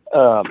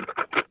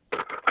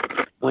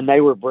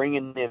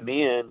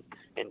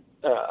 and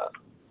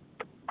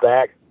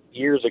back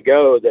years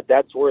ago,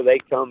 that's where they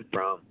come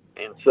from.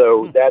 And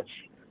so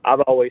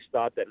I've always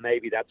thought that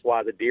maybe that's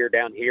why the deer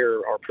down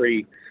here are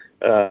pretty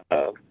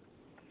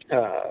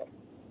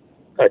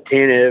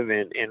attentive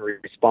and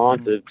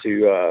responsive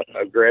to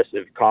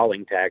aggressive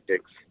calling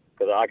tactics.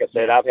 Because like I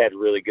said, I've had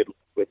really good luck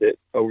with it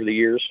over the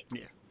years.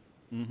 Yeah.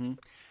 Mm-hmm.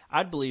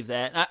 I'd believe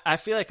that. I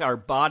feel like our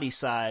body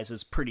size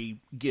is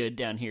pretty good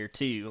down here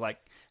too. Like,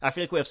 I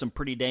feel like we have some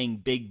pretty dang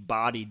big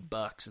bodied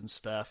bucks and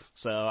stuff.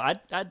 So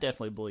I'd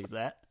definitely believe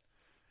that.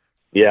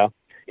 Yeah.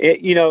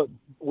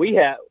 We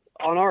have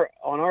on our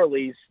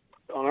lease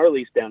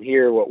down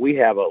here, what we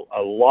have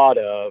a lot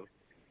of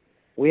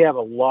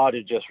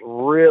just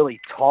really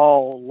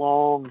tall,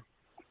 long,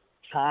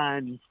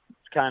 kind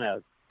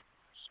of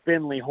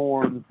spindly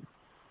horn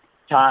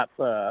type,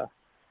 they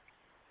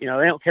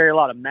don't carry a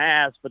lot of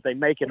mass, but they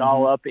make it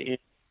all up in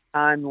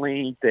hind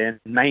length and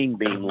main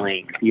beam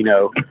length,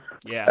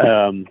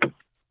 Yeah.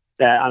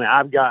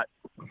 I've got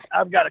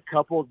a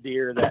couple of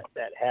deer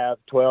that have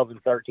 12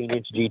 and 13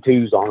 inch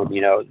G2s on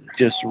them,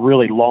 just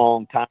really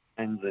long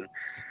tines.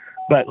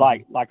 But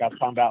like I was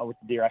talking about with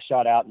the deer I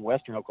shot out in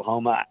western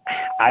Oklahoma,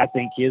 I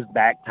think his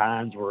back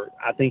tines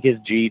his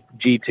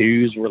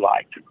G2s were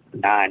like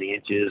 9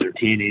 inches or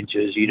 10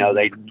 inches.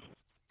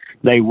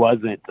 They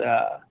wasn't,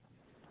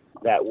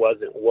 that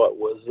wasn't what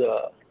was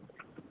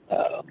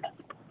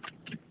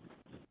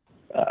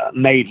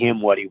made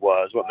him what he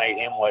was. What made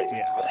him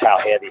how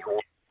heavy he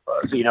was.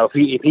 If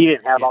he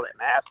didn't have all that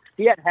mass, if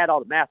he hadn't had all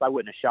the mass, I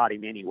wouldn't have shot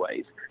him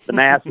anyways. The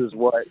mass is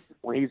what,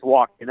 when he's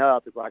walking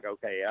up, it's like,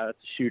 okay, that's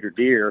a shooter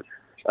deer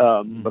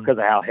because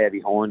of how heavy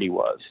horned he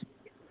was.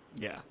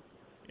 Yeah.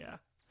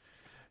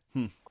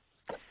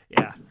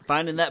 Yeah,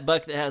 finding that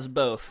buck that has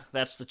both,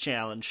 that's the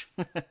challenge.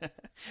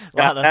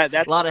 a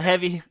lot of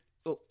heavy,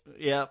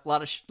 Yeah, a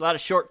lot of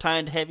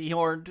short-tined,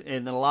 heavy-horned,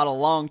 and then a lot of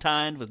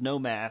long-tined with no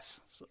mass.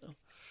 So.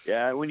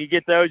 Yeah, when you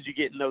get those,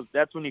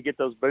 that's when you get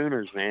those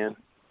booners, man.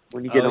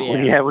 When you get them, yeah.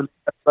 when you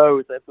have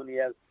both, that's when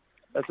you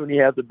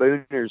have the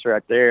booners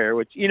right there.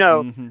 Which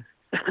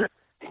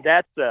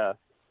that's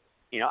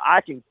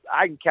I can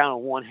count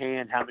on one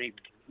hand how many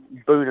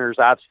booners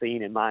I've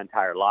seen in my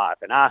entire life,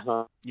 and I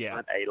hunt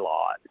a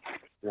lot.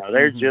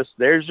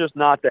 There's just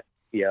not that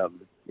many of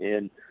them.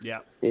 And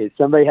if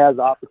somebody has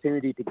the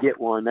opportunity to get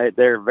one,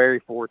 they're very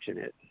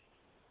fortunate.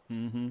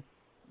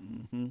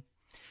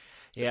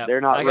 Yeah, they're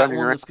not running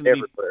around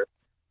everywhere.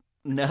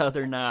 No,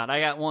 they're not.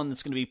 I got one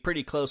that's going to be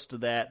pretty close to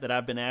that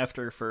I've been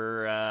after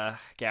for, I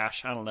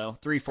don't know,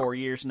 3-4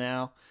 years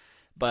now.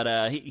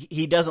 But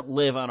he doesn't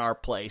live on our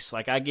place.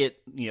 Like I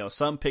get,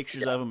 some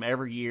pictures of him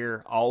every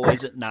year,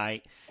 always at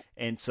night.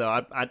 And so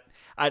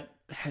I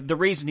the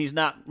reason he's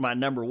not my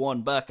number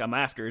one buck I'm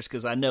after is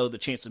because I know the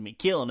chances of me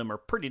killing him are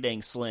pretty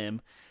dang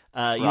slim.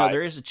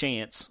 There is a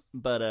chance,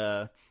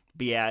 but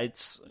yeah,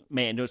 it's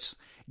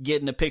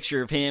getting a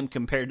picture of him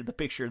compared to the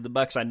picture of the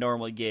bucks I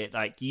normally get.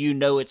 Like,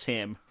 it's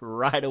him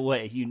right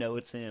away.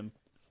 It's him.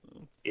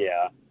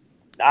 Yeah.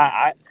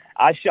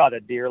 I shot a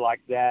deer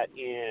like that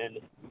in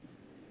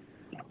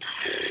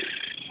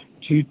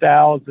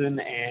 2000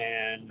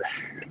 and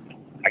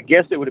I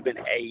guess it would have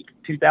been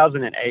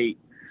 2008.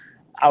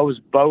 I was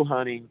bow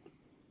hunting,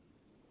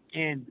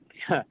 and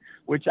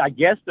which I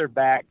guess they're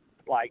back,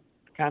 like,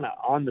 kind of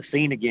on the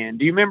scene again.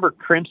 Do you remember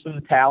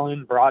Crimson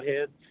Talon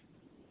broadheads?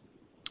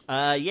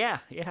 Yeah.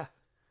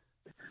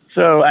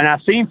 So, and I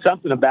seen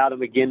something about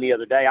them again the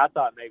other day. I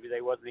thought maybe they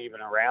wasn't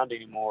even around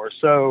anymore.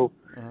 So,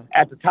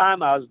 at the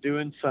time, I was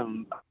doing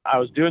some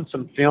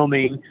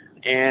filming,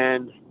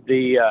 and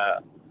the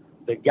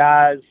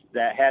guys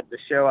that had the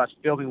show I was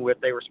filming with,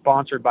 they were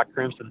sponsored by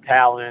Crimson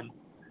Talon.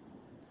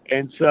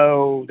 And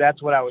so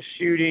that's what I was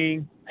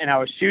shooting. And I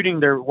was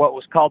shooting what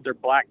was called their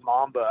Black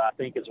Mamba, I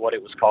think is what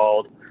it was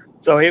called.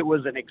 So it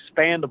was an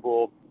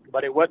expandable,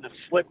 but it wasn't a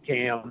slip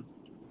cam.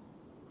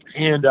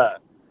 And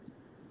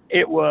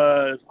it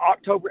was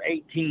October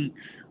 18th.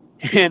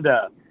 And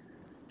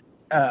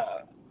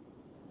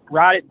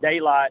right at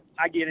daylight,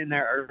 I get in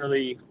there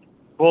early,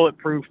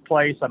 bulletproof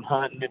place I'm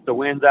hunting. If the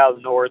wind's out of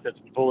the north, it's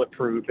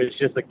bulletproof. It's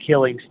just a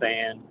killing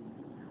stand.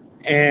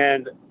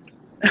 And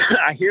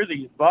I hear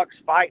these bucks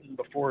fighting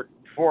before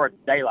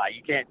daylight.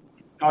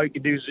 All you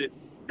can do is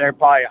they're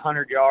probably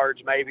 100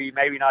 yards, maybe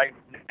not even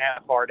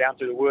that far down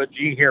through the woods.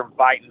 You can hear them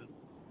fighting.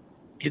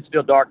 It's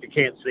still dark. You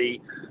can't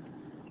see.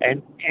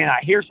 And I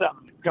hear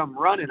something come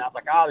running. I was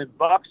like, them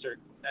bucks are,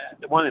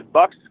 one of them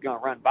bucks is going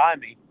to run by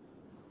me.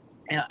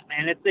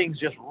 And that thing's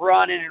just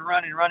running and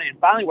running and running. And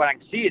finally, when I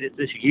can see it, it's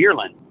this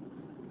yearling.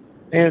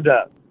 And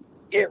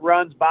it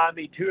runs by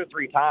me 2 or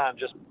 3 times.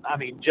 Just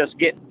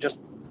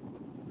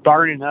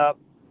burning up,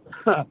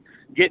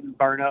 getting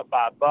burned up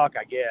by a buck,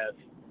 I guess,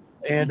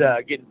 and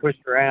getting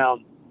pushed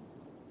around.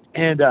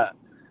 And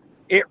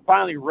it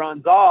finally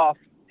runs off.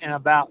 And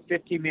about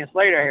 15 minutes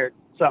later, I hear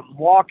something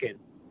walking.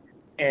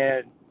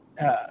 And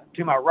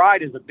to my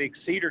right is a big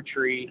cedar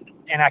tree,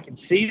 and I can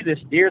see this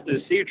deer through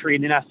the cedar tree,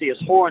 and then I see his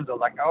horns. I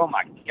was like, oh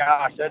my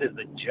gosh, that is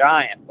a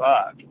giant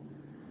buck.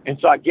 And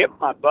so I get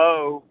my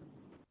bow,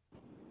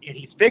 and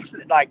he's fixing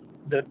it, like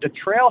the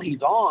trail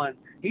he's on,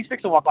 he's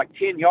fixing to walk like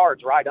 10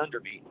 yards right under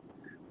me.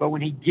 But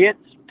when he gets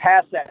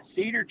past that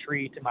cedar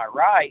tree to my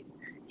right,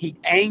 he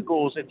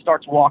angles and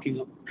starts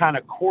walking kind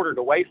of quartered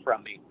away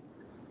from me.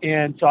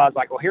 And so I was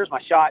like, well, here's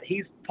my shot.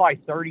 He's probably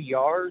 30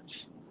 yards.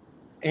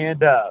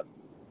 And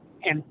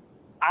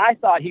I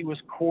thought he was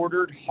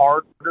quartered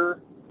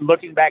harder.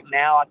 Looking back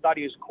now, I thought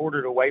he was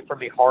quartered away from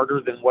me harder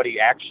than what he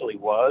actually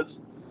was.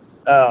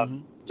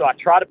 So I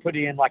try to put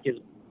in like his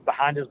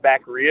behind his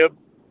back rib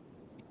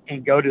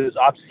and go to his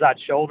opposite side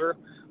shoulder.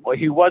 Well,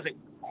 he wasn't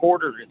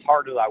quartered as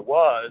hard as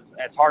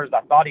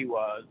I thought he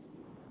was.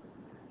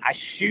 I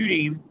shoot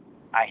him,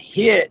 I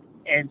hit,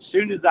 and as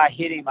soon as I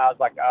hit him, I was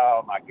like,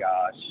 oh my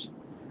gosh.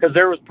 Because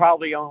there was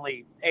probably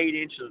only 8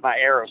 inches of my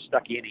arrow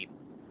stuck in him.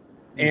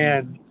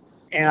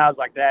 And I was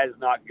like, that is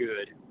not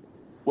good.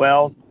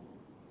 Well,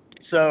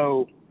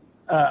 so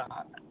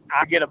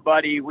I get a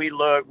buddy, we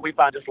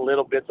find just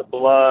little bits of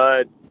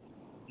blood,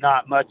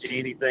 not much of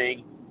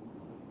anything.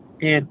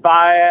 And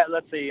I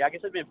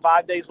guess it's been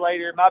 5 days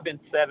later, it might have been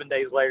 7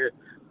 days later,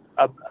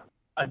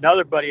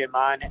 another buddy of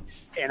mine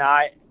and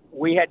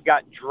we had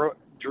got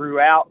drew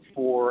out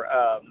for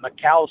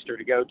McAllister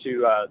to go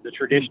to the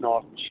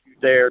traditional shoot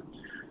there.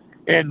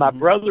 And my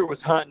brother was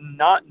hunting,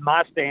 not in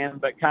my stand,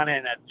 but kind of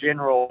in a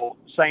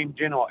same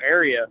general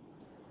area.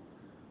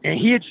 And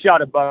he had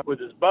shot a buck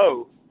with his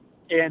bow.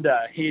 And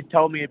he had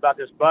told me about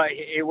this buck.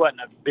 It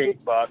wasn't a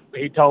big buck.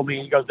 He told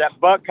me, he goes, that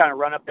buck kind of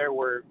run up there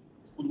where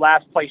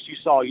last place you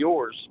saw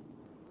yours.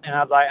 And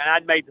I was like, and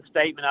I'd made the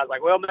statement. I was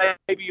like, well,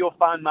 maybe you'll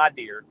find my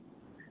deer.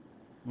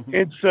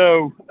 And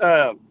so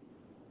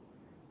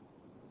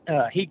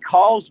he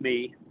calls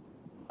me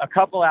a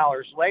couple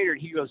hours later.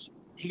 And he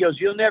goes,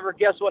 you'll never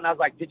guess what. And I was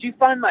like, did you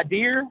find my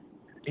deer? And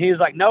he was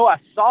like, no, I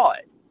saw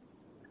it.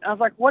 I was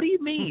like, what do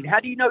you mean? How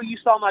do you know you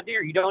saw my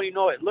deer? You don't even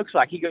know what it looks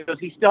like. He goes,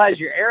 he still has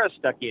your arrow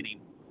stuck in him.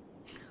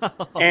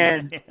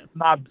 And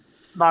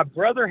my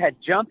brother had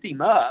jumped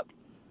him up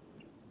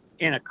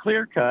in a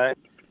clear cut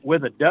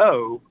with a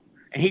doe.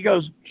 And he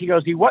goes,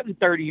 he wasn't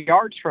 30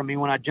 yards from me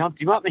when I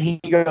jumped him up. And he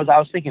goes, I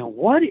was thinking,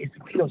 what is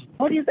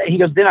that? He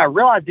goes, then I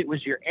realized it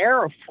was your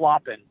arrow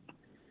flopping.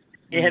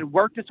 It had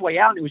worked its way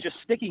out and it was just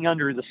sticking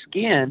under the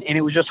skin and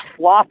it was just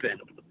flopping.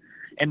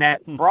 And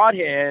that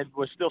broadhead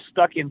was still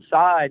stuck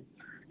inside.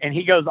 And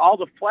he goes, all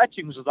the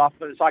fletchings was off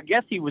of it. So I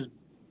guess he was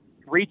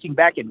reaching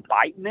back and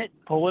biting it,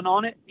 pulling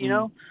on it, you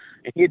know,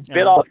 and he had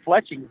bit all the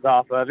fletchings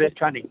off of it,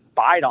 trying to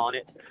bite on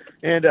it.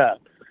 And,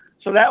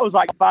 so that was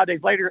like 5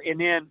 days later. And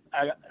then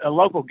a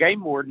local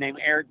game warden named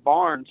Eric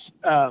Barnes,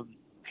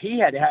 he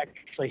had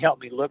actually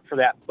helped me look for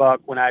that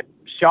buck when I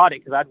shot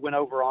it. Cause I'd went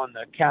over on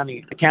the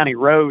county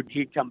road.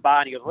 He'd come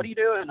by and he goes, what are you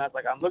doing? And I was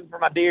like, I'm looking for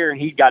my deer.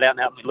 And he got out and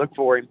helped me look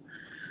for him.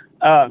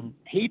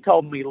 He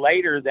told me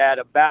later that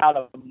about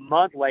a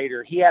month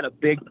later, he had a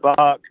big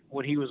buck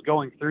when he was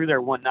going through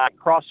there one night,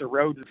 crossed the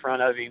road in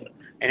front of him,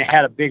 and it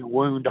had a big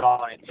wound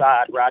on its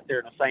side right there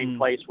in the same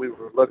place we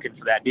were looking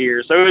for that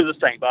deer. So it was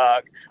the same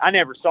buck. I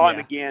never saw him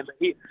again, but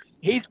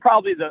he's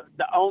probably the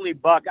only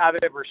buck I've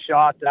ever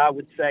shot that I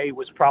would say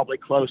was probably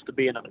close to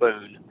being a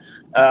boon.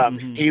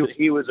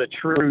 He was a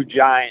true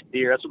giant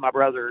deer. That's what my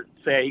brother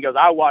said. He goes,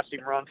 I watched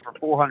him run for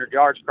 400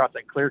 yards across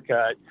that clear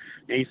cut.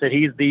 And he said,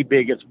 he's the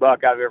biggest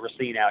buck I've ever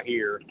seen out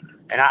here.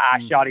 And I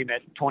shot him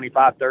at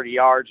 25, 30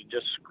 yards and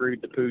just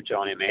screwed the pooch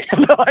on him, man.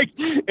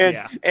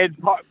 And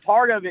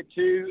part of it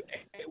too,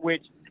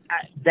 which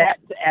at that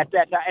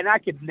time, and I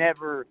could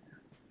never,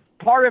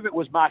 part of it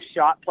was my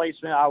shot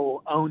placement. I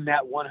will own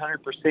that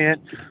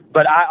 100%.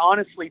 But I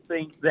honestly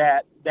think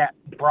that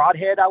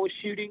broadhead I was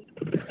shooting,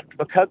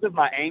 because of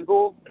my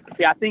angle,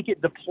 I think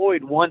it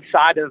deployed one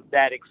side of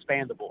that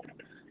expandable.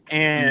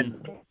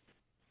 And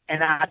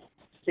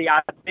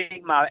I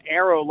think my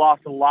arrow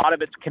lost a lot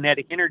of its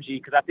kinetic energy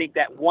because I think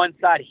that one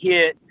side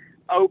hit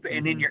open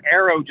and then your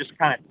arrow just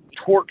kind of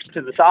torques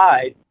to the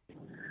side.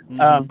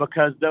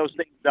 Because those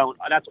things don't.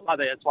 That's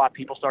why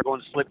people start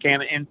going to slip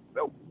cam. And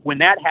when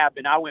that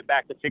happened, I went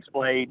back to fixed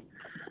blade,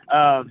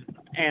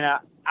 and I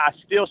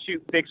still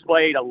shoot fixed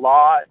blade a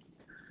lot,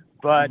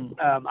 but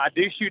I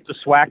do shoot the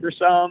Swacker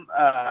some.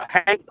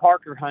 Hank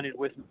Parker hunted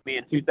with me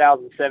in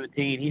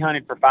 2017. He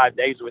hunted for 5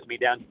 days with me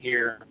down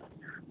here.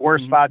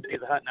 Worst 5 days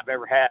of hunting I've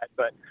ever had.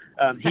 But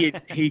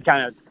he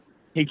kind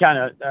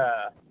of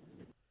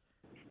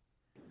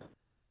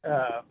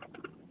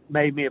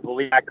made me a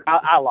believer.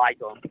 I like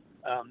them.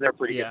 They're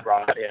pretty good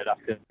broadhead, I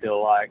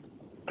feel like.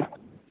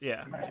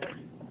 Yeah.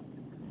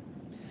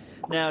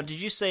 Now, did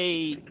you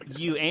say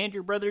you and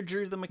your brother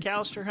drew the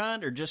McAllister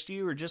hunt, or just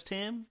you, or just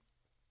him?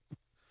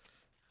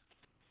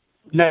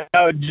 No,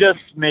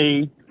 just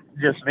me.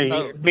 Just me.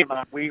 Oh.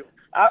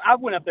 I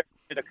went up there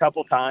a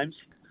couple times.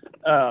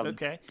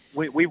 Okay.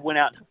 We went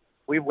out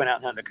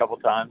and hunted a couple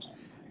times.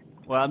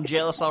 Well, I'm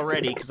jealous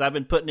already because I've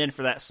been putting in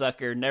for that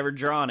sucker, never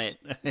drawn it.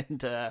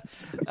 And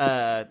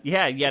you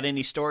got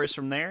any stories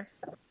from there?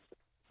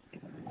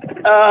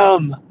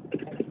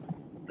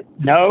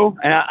 No,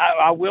 and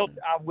I will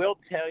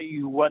tell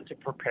you what to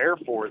prepare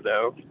for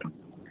though.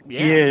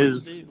 Yeah,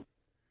 is please do.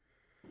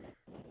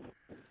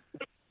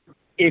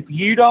 If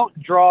you don't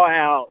draw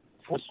out,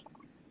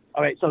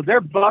 okay, so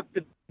their buck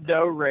to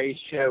doe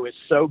ratio is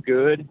so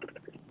good.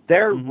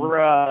 They're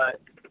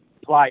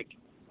like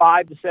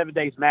 5 to 7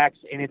 days max,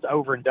 and it's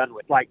over and done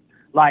with. Like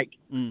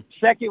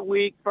second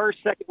week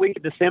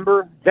of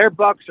December, their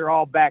bucks are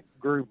all back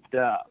grouped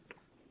up.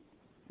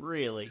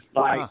 Really?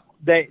 Like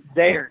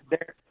they're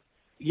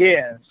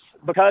yes,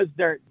 because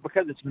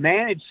it's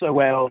managed so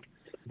well.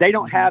 They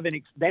don't have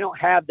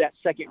that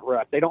second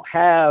rut. They don't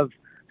have,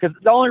 because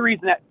the only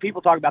reason that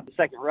people talk about the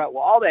second rut,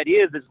 well, all that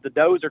is the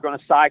does are going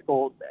to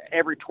cycle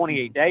every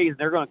 28 days. And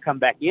they're going to come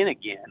back in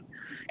again,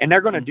 and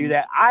they're going to do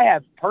that. I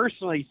have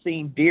personally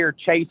seen deer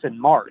chasing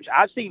March.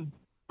 I've seen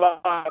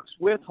bucks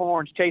with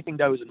horns chasing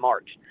does in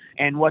March,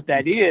 and what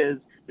that is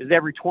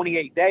every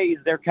 28 days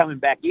they're coming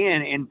back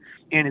in,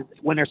 and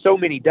when there's so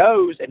many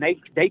does and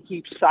they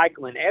keep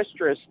cycling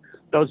estrus,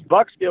 those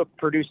bucks still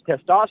produce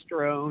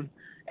testosterone,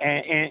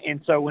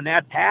 and so when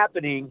that's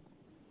happening,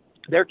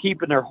 they're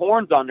keeping their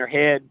horns on their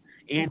head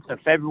into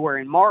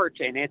February and March,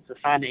 and it's a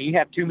sign that you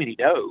have too many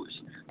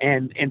does,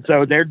 and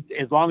so they're,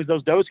 as long as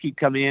those does keep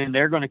coming in,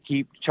 they're going to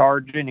keep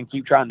charging and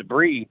keep trying to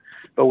breed.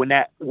 But when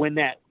that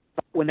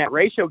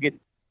ratio gets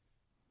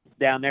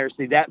down there,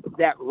 see that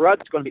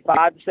rut's going to be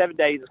 5 to 7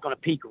 days. It's going to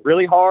peak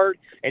really hard,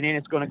 and then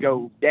it's going to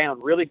go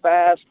down really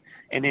fast,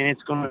 and then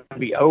it's going to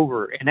be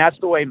over. And that's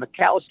the way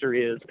McAllister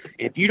is.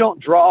 If you don't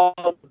draw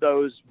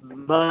those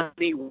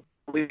money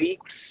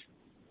weeks,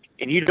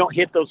 and you don't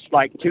hit those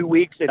like 2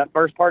 weeks in the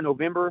first part of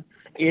November,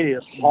 it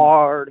is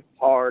hard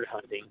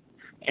hunting.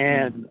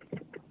 And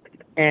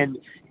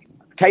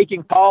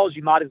taking calls,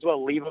 you might as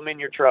well leave them in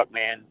your truck,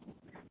 man.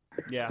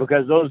 Yeah.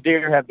 Because those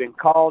deer have been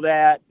called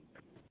at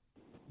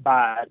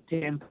by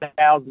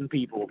 10,000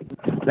 people.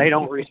 They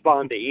don't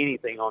respond to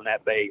anything on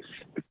that base.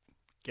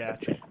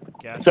 Gotcha.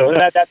 So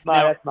that's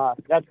my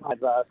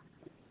advice.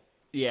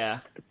 Yeah.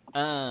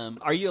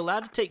 Are you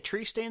allowed to take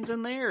tree stands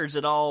in there, or is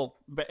it all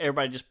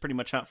everybody just pretty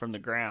much hunt from the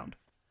ground?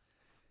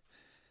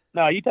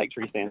 No, you take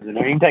tree stands in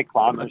there. You can take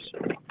climbers.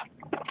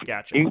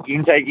 Gotcha. You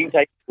can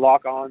take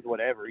lock-ons,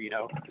 whatever. You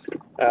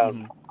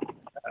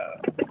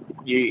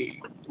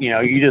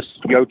just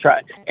go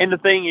try. And the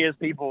thing is,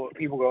 people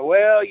go,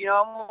 well, I'm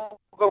gonna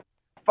go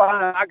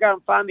I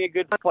gotta find me a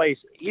good place.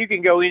 You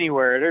can go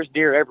anywhere. There's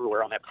deer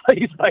everywhere on that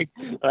place.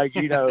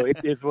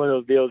 It's one of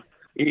those deals.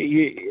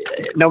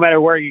 No matter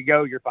where you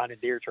go, you're finding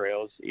deer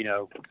trails.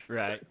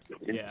 Right.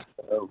 Yeah.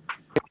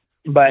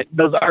 But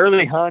those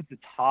early hunts,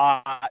 it's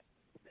hot.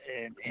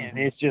 And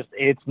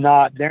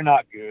they're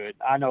not good.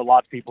 I know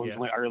lots of people who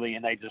went early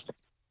and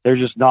there's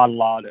just not a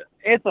lot of,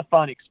 it's a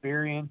fun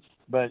experience,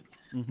 but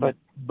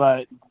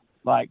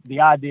like the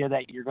idea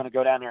that you're going to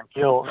go down there and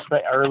kill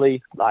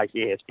early,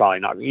 it's probably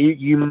not,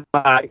 you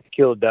might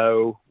kill a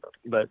doe,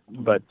 but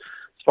as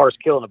far as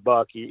killing a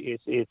buck,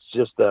 it's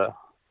just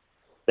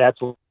that's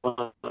one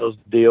of those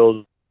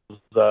deals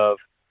of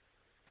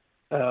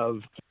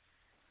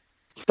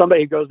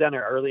somebody who goes down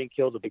there early and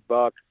kills a big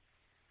buck.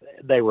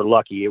 They were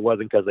lucky. It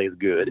wasn't because they was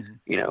good,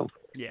 Yeah.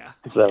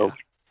 So.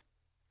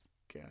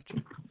 Yeah.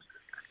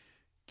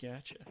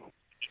 Gotcha.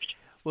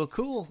 Well,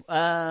 cool.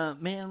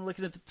 Man,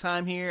 looking at the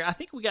time here, I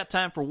think we got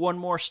time for one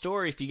more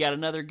story if you got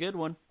another good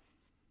one.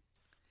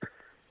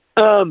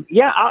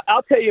 Yeah,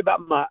 I'll tell you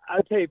probably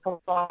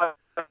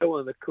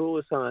one of the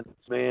coolest hunts,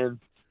 man.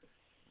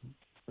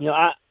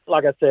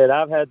 Like I said,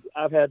 I've had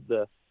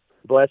the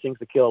blessings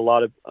to kill a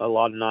lot of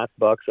nice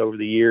bucks over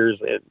the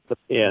years,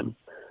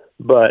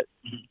 but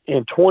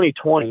in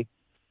 2020,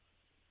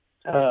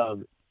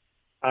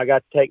 I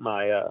got to take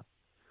my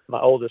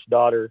oldest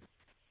daughter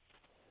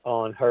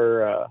on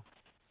her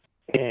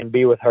and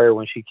be with her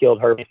when she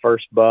killed her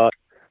first buck.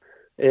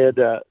 And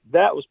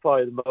that was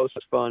probably the most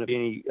fun of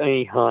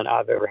any hunt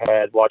I've ever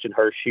had, watching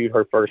her shoot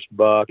her first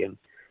buck. And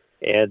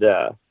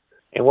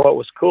what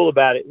was cool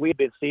about it, we'd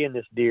been seeing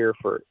this deer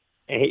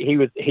he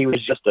was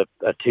just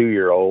a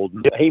 2-year-old.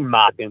 He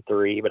might have been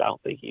 3, but I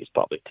don't think he's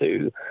probably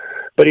 2.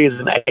 But he was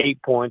an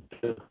 8-point,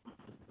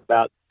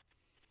 about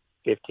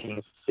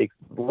 15, 16,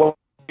 more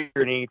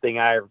than anything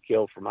I ever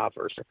killed for my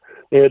first.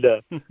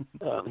 And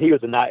he's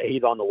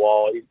on the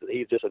wall.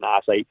 He's just a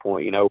nice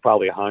 8-point,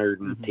 probably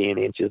 110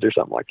 inches or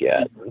something like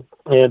that.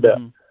 And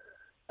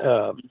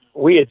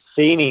we had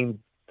seen him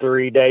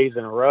 3 days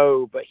in a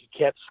row, but he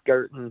kept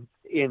skirting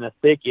in a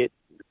thicket,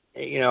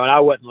 and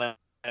I wasn't letting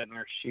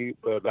her shoot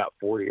but about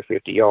 40 or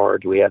 50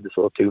 yards. We had this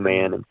little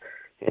 2-man,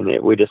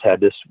 and we just had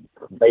this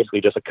basically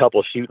just a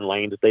couple of shooting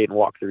lanes. If they didn't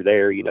walk through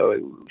there, she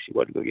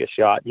wasn't going to get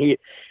shot. And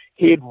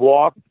he'd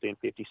walk within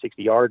 50,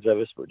 60 yards of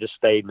us, but just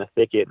stayed in the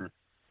thicket.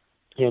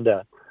 And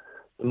the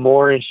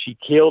morning she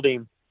killed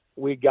him,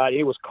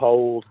 it was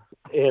cold,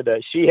 and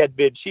she had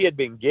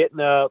been getting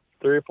up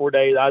 3 or 4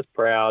 days. I was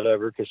proud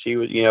of her because she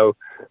was,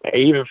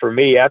 even for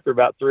me, after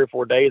about 3 or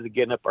 4 days of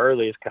getting up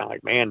early, it's kind of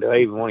like, man, do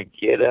I even want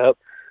to get up?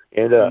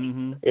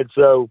 And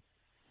so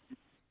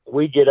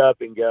we get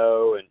up and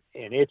go,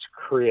 and it's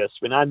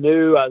crisp. And I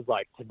knew, I was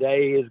like,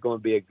 today is going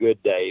to be a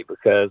good day,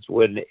 because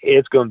when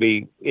it's going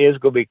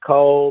to be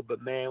cold,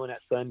 but man, when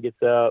that sun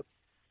gets up,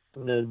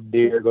 the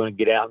deer are going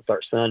to get out and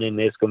start sunning,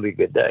 it's going to be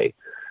a good day.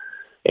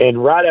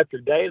 And right after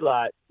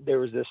daylight, there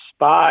was this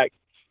spike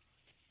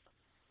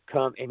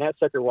come, and that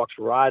sucker walks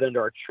right under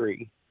our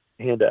tree.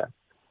 And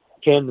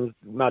Ken,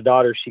 my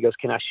daughter, she goes,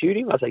 "Can I shoot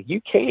him?" I was like, "You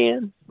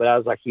can," but I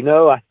was like,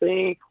 I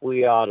think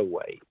we ought to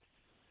wait.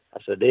 I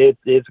said,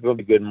 it's going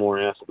to be good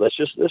morning. I said, let's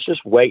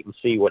just wait and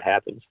see what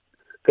happens,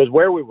 because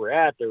where we were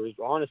at, there was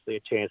honestly a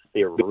chance that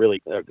they were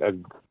really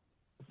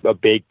a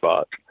big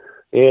buck,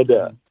 and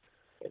so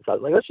I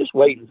was like, let's just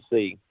wait and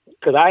see,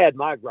 because I had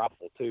my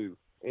grapple too,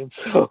 and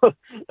so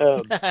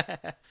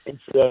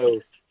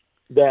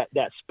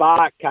that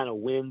spot kind of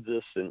wins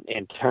us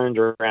and turns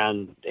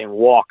around and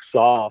walks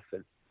off,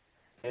 and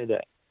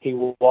he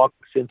walks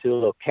into a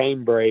little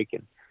cane break,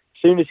 and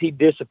as soon as he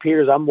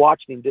disappears, I'm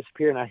watching him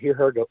disappear, and I hear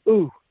her go,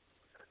 "Ooh."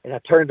 And I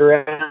turned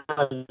around,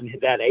 and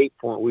that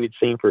 8-point we had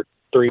seen for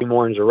 3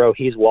 mornings in a row,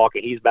 he's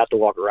about to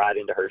walk right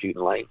into her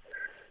shooting lane.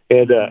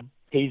 And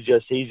he's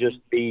just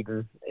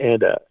speeding,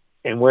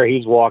 and where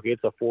he's walking,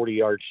 it's a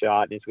 40-yard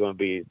shot, and it's going to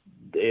be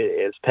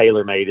as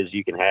tailor-made as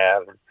you can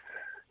have.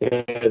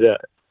 And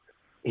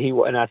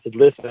I said,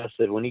 "Listen," I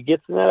said, "when he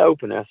gets in that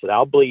open," I said,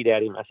 "I'll bleed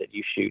at him." I said,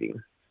 "You shoot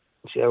him."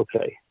 She said,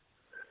 "Okay."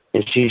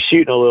 And she's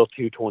shooting a little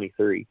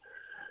 223.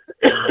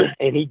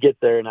 And he gets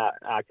there, and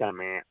I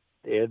kind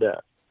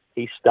of,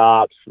 he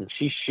stops, and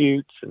she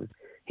shoots, and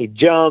he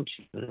jumps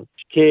and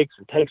kicks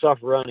and takes off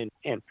running.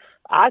 And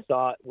I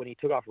thought when he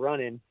took off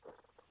running,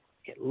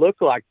 it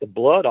looked like the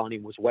blood on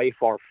him was way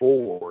far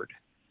forward.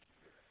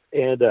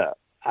 And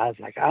I was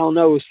like, "I don't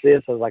know,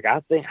 sis." I was like, I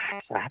think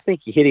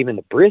you hit him in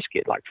the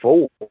brisket, like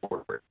forward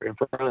in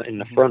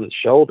the front of the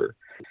shoulder.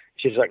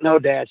 She's like, "No,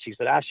 Dad." She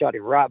said, "I shot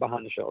him right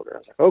behind the shoulder." I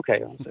was like,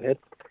 "Okay." I said,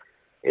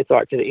 it's all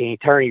right. And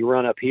he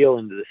run uphill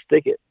into the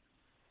thicket.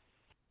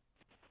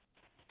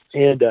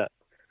 And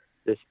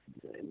the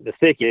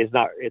thicket is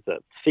not, it's a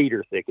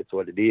cedar thicket's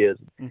what it is.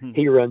 Mm-hmm.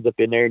 He runs up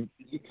in there and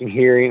you can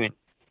hear him, and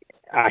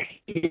I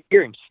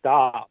hear him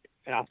stop,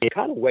 and I'm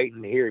kind of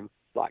waiting to hear him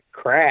like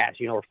crash,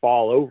 or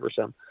fall over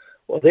something.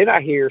 Well, then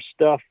I hear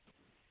stuff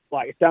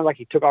like, it sounds like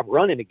he took off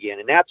running again.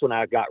 And that's when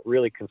I got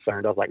really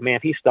concerned. I was like, man,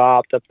 if he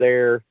stopped up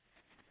there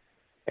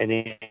and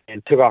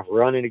then took off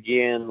running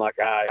again,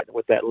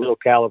 with that little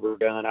caliber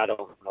gun, I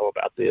don't know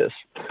about this.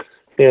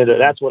 And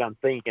that's what I'm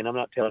thinking. I'm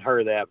not telling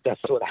her that, but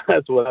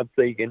that's what I'm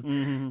thinking.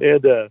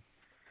 Mm-hmm.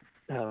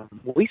 And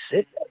we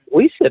sit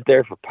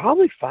there for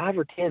probably 5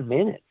 or 10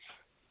 minutes,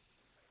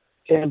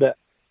 and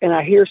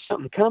I hear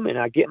something coming.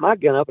 I get my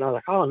gun up, and I was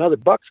like, oh, another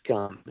buck's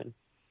coming.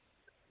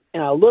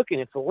 And I look,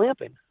 and it's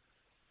limping.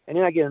 And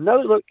then I get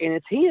another look, and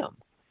it's him.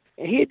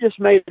 And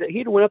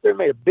he'd went up there and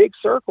made a big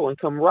circle and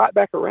come right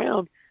back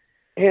around.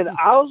 And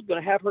I was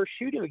going to have her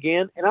shoot him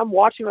again, and I'm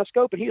watching my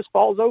scope, and he just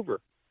falls over,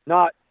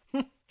 not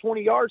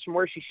 20 yards from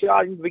where she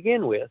shot him to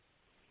begin with.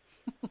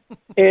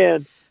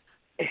 And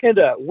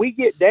we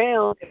get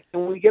down,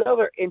 and we get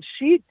over, and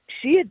she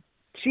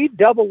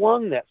double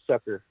lunged that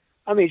sucker.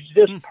 I mean, it's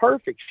just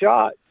perfect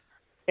shot,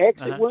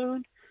 exit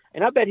wound,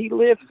 and I bet he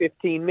lived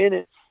 15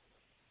 minutes.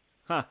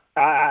 Huh.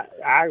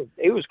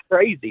 It was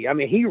crazy. I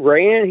mean, he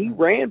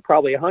ran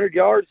probably 100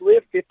 yards,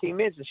 lived 15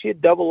 minutes, and she had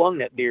double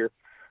lunged that deer.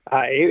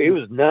 It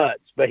was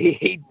nuts, but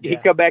he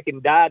come back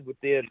and died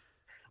within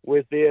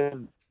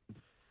 20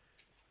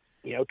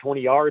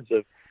 yards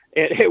of.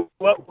 And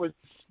what was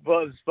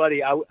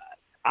funny,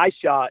 I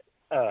shot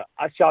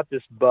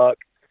this buck.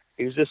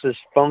 He was just this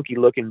funky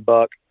looking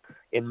buck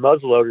in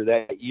muzzleloader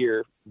that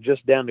year,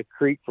 just down the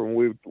creek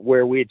from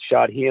where we had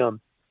shot him,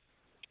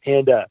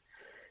 and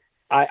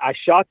I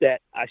shot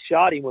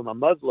him with my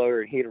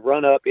muzzleloader, and he'd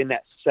run up in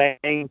that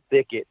same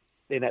thicket,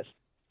 in that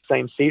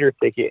same cedar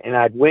thicket, and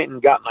I went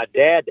and got my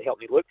dad to help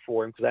me look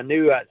for him because I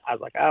knew I was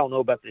like, I don't know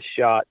about this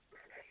shot.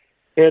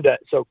 And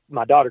so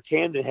my daughter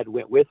Camden had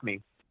went with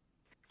me,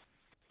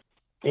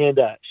 and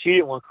she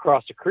didn't want to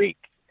cross the creek,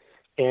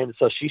 and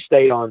so she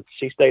stayed on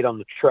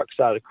the truck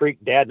side of the creek.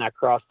 Dad and I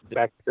crossed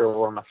back there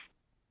where my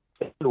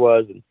friend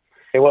was,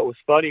 and what was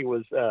funny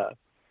was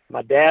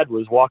my dad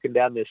was walking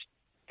down this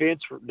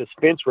fence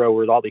row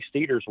where all these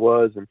cedars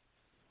was,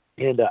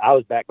 and I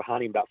was back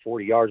behind him about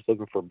 40 yards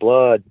looking for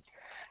blood.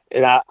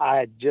 And I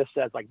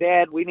was like,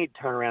 Dad, we need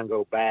to turn around and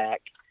go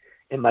back.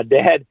 And my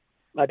dad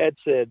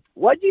said,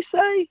 what'd you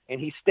say? And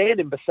he's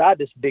standing beside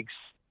this big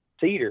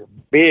cedar.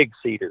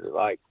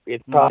 Like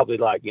it's probably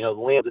like, the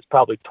limb is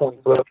probably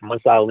 20 foot from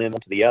one side of the limb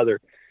to the other.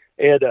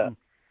 And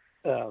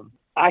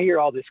I hear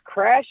all this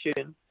crashing.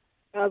 And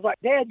I was like,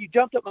 Dad, you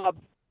jumped up my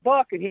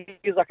buck. And he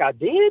was like, I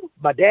did.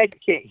 My dad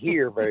can't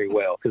hear very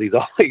well because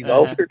he's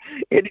older.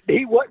 And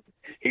he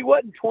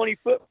wasn't 20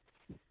 foot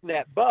from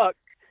that buck,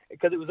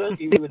 because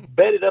he was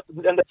bedded up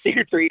under the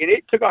cedar tree, and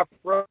it took off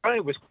running.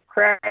 It was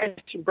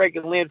crashing,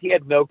 breaking limbs. He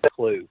had no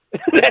clue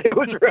that it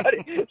was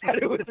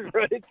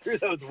running through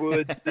those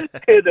woods.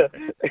 And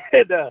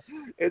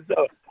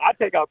so I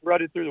take off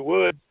running through the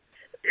woods,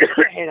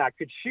 and I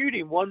could shoot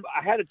him.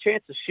 I had a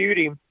chance to shoot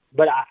him,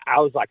 but I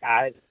was like,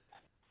 I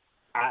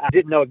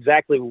didn't know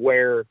exactly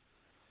where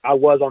I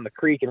was on the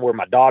creek and where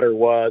my daughter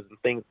was and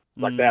things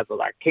like that. So I was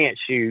like, I can't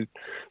shoot,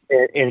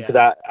 and because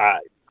I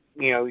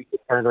he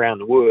turned around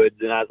the woods,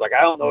 and I was like,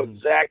 I don't know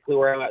exactly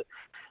where I'm at.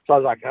 So I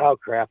was like, oh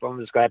crap, I'm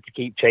just going to have to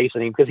keep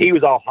chasing him because he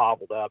was all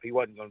hobbled up. He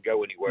wasn't going to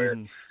go anywhere.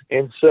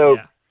 And so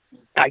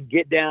I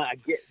get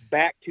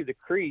back to the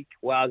creek.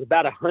 Well, I was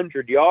about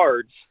 100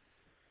 yards.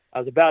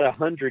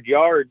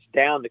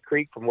 Down the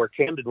creek from where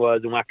Camden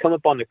was. And when I come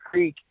up on the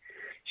creek,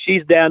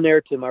 she's down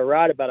there to my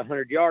right about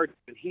 100 yards,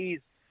 and he's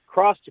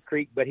crossed the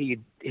creek, but he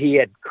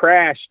had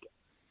crashed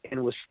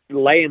and was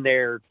laying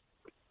there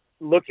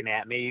looking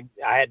at me.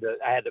 I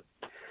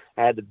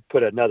had to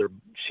put another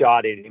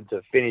shot in him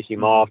to finish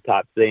him off,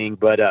 type thing.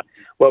 But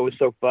what was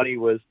so funny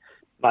was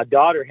my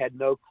daughter had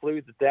no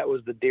clue that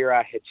was the deer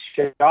I had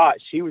shot.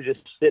 She was just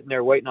sitting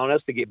there waiting on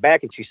us to get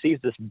back, and she sees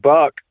this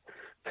buck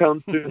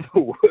come through the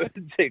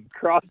woods and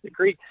cross the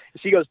creek.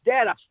 And she goes,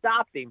 Dad, I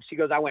stopped him. She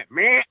goes, I went,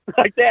 meh,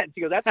 like that. And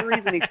she goes, that's the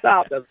reason he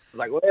stopped. I was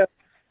like, well,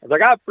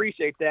 I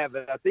appreciate that,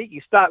 but I think he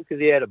stopped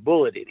because he had a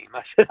bullet in him.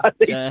 I said, I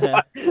think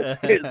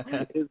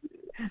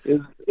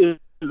is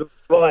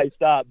why he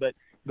stopped. But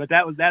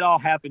that all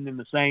happened in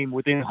the same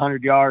within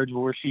 100 yards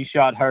where she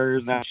shot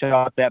hers and I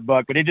shot that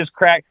buck. But it just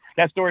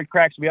that story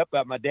cracks me up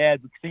about my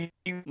dad because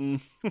he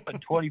was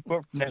 20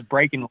 foot from that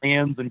breaking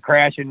limbs and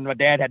crashing. My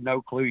dad had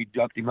no clue. He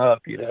jumped him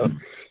up,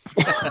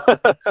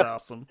 That's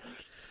awesome.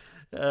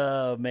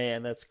 Oh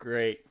man, that's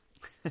great.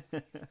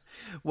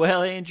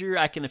 Well, Andrew,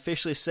 I can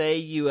officially say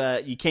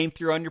you came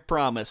through on your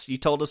promise. You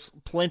told us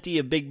plenty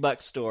of big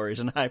buck stories,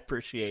 and I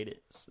appreciate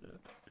it. So.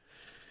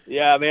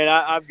 Yeah, man,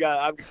 I've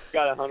got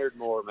 100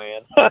 more,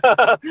 man.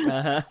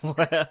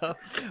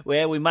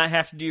 Well, we might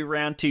have to do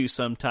round 2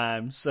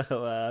 sometime.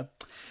 So,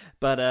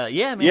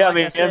 yeah, man.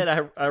 I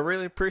said, I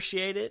really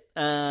appreciate it.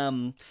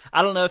 I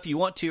don't know if you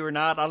want to or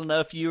not. I don't know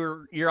if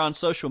you're on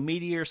social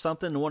media or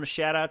something and want to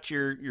shout out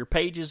your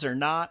pages or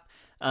not.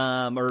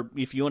 or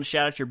if you want to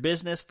shout out your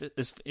business,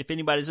 if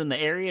anybody's in the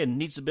area and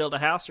needs to build a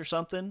house or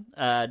something,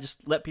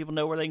 just let people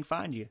know where they can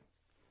find you.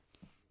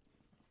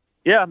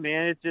 Yeah,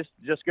 man, it's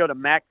just go to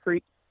Mac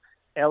Creek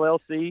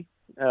LLC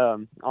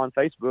on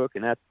Facebook,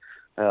 and that's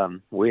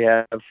we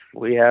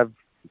have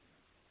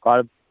quite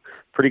a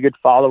pretty good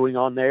following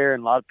on there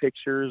and a lot of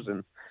pictures,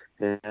 and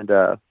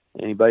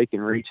anybody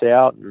can reach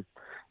out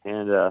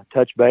and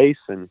touch base,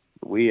 and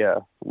we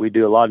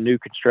do a lot of new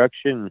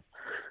construction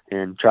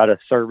and try to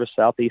service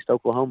Southeast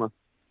Oklahoma.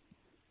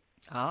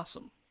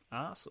 Awesome.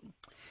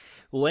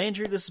 Well,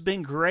 Andrew, this has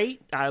been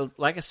great.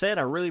 Like I said,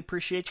 I really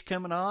appreciate you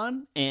coming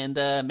on, and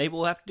maybe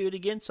we'll have to do it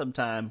again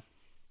sometime.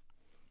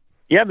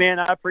 Yeah, man,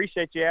 I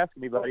appreciate you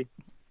asking me, buddy.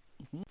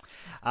 Mm-hmm.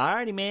 All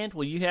righty, man.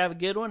 Well, you have a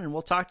good one, and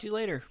we'll talk to you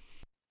later.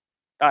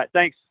 All right,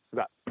 thanks.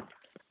 Bye.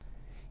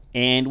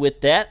 And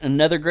with that,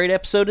 another great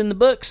episode in the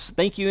books.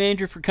 Thank you,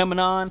 Andrew, for coming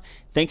on.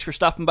 Thanks for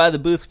stopping by the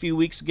booth a few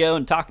weeks ago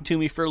and talking to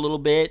me for a little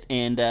bit,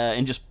 and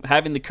just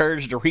having the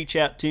courage to reach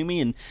out to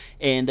me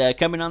and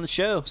coming on the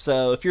show.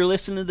 So if you're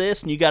listening to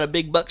this and you got a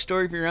big buck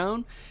story of your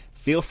own,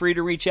 feel free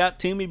to reach out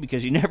to me,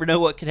 because you never know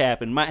what could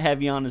happen. Might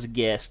have you on as a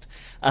guest.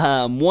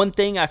 One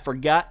thing I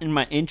forgot in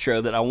my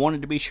intro that I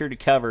wanted to be sure to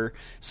cover.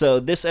 So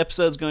this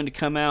episode is going to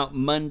come out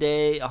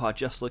Monday. Oh, I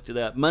just looked it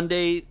up.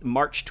 Monday,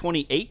 March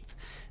 28th.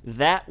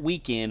 That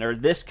weekend, or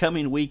this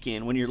coming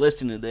weekend when you're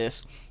listening to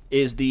this,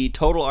 is the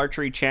Total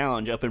Archery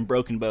Challenge up in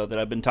Broken Bow that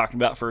I've been talking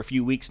about for a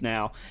few weeks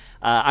now.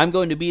 I'm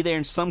going to be there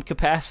in some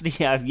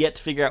capacity. I've yet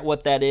to figure out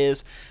what that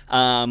is.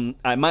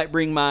 I might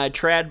bring my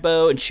trad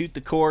bow and shoot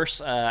the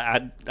course.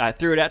 I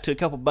threw it out to a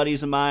couple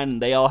buddies of mine,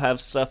 and they all have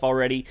stuff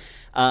already.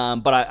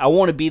 But I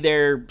want to be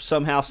there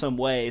somehow, some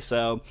way.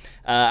 So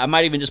I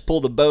might even just pull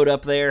the boat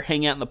up there,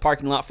 hang out in the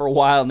parking lot for a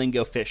while, and then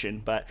go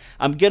fishing. But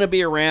I'm going to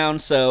be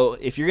around, so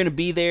if you're going to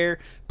be there,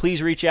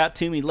 please reach out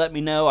to me. Let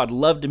me know. I'd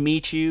love to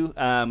meet you.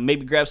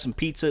 Maybe grab some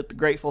pizza at the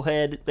Grateful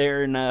Head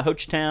there in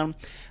Hochtown.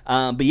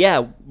 But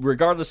yeah,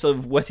 regardless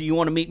of whether you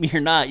want to meet me or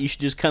not, you should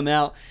just come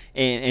out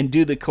and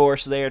do the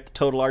course there at the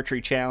Total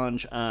Archery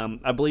Challenge.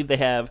 I believe they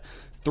have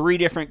 3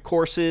 different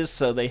courses,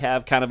 so they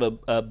have kind of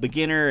a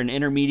beginner, an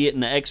intermediate,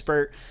 and an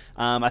expert.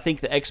 I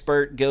think the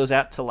expert goes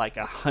out to like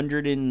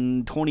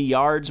 120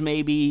 yards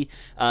maybe,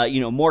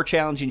 more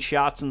challenging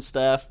shots and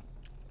stuff.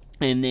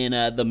 And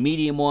then the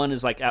medium one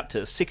is like out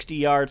to 60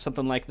 yards,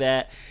 something like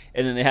that.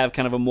 And then they have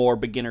kind of a more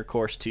beginner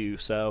course too.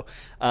 So,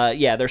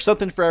 there's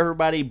something for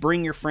everybody.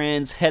 Bring your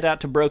friends. Head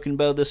out to Broken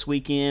Bow this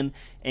weekend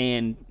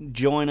and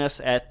join us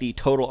at the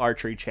Total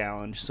Archery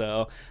Challenge.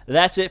 So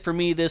that's it for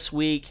me this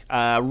week.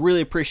 I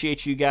really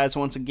appreciate you guys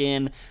once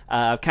again.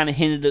 I've kind of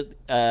hinted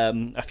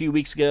a few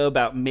weeks ago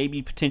about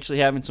maybe potentially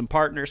having some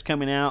partners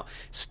coming out.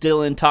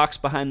 Still in talks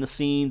behind the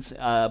scenes,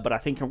 but I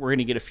think we're going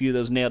to get a few of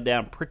those nailed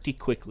down pretty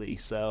quickly.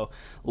 So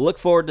look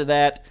forward to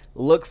that.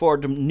 Look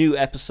forward to new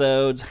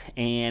episodes,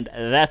 and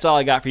that's all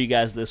I got for you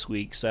guys this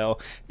week. So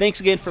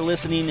thanks again for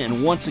listening,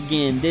 and once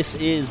again, this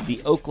is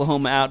the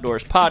Oklahoma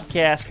Outdoors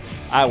Podcast.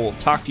 I will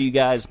talk to you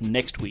guys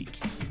next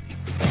week.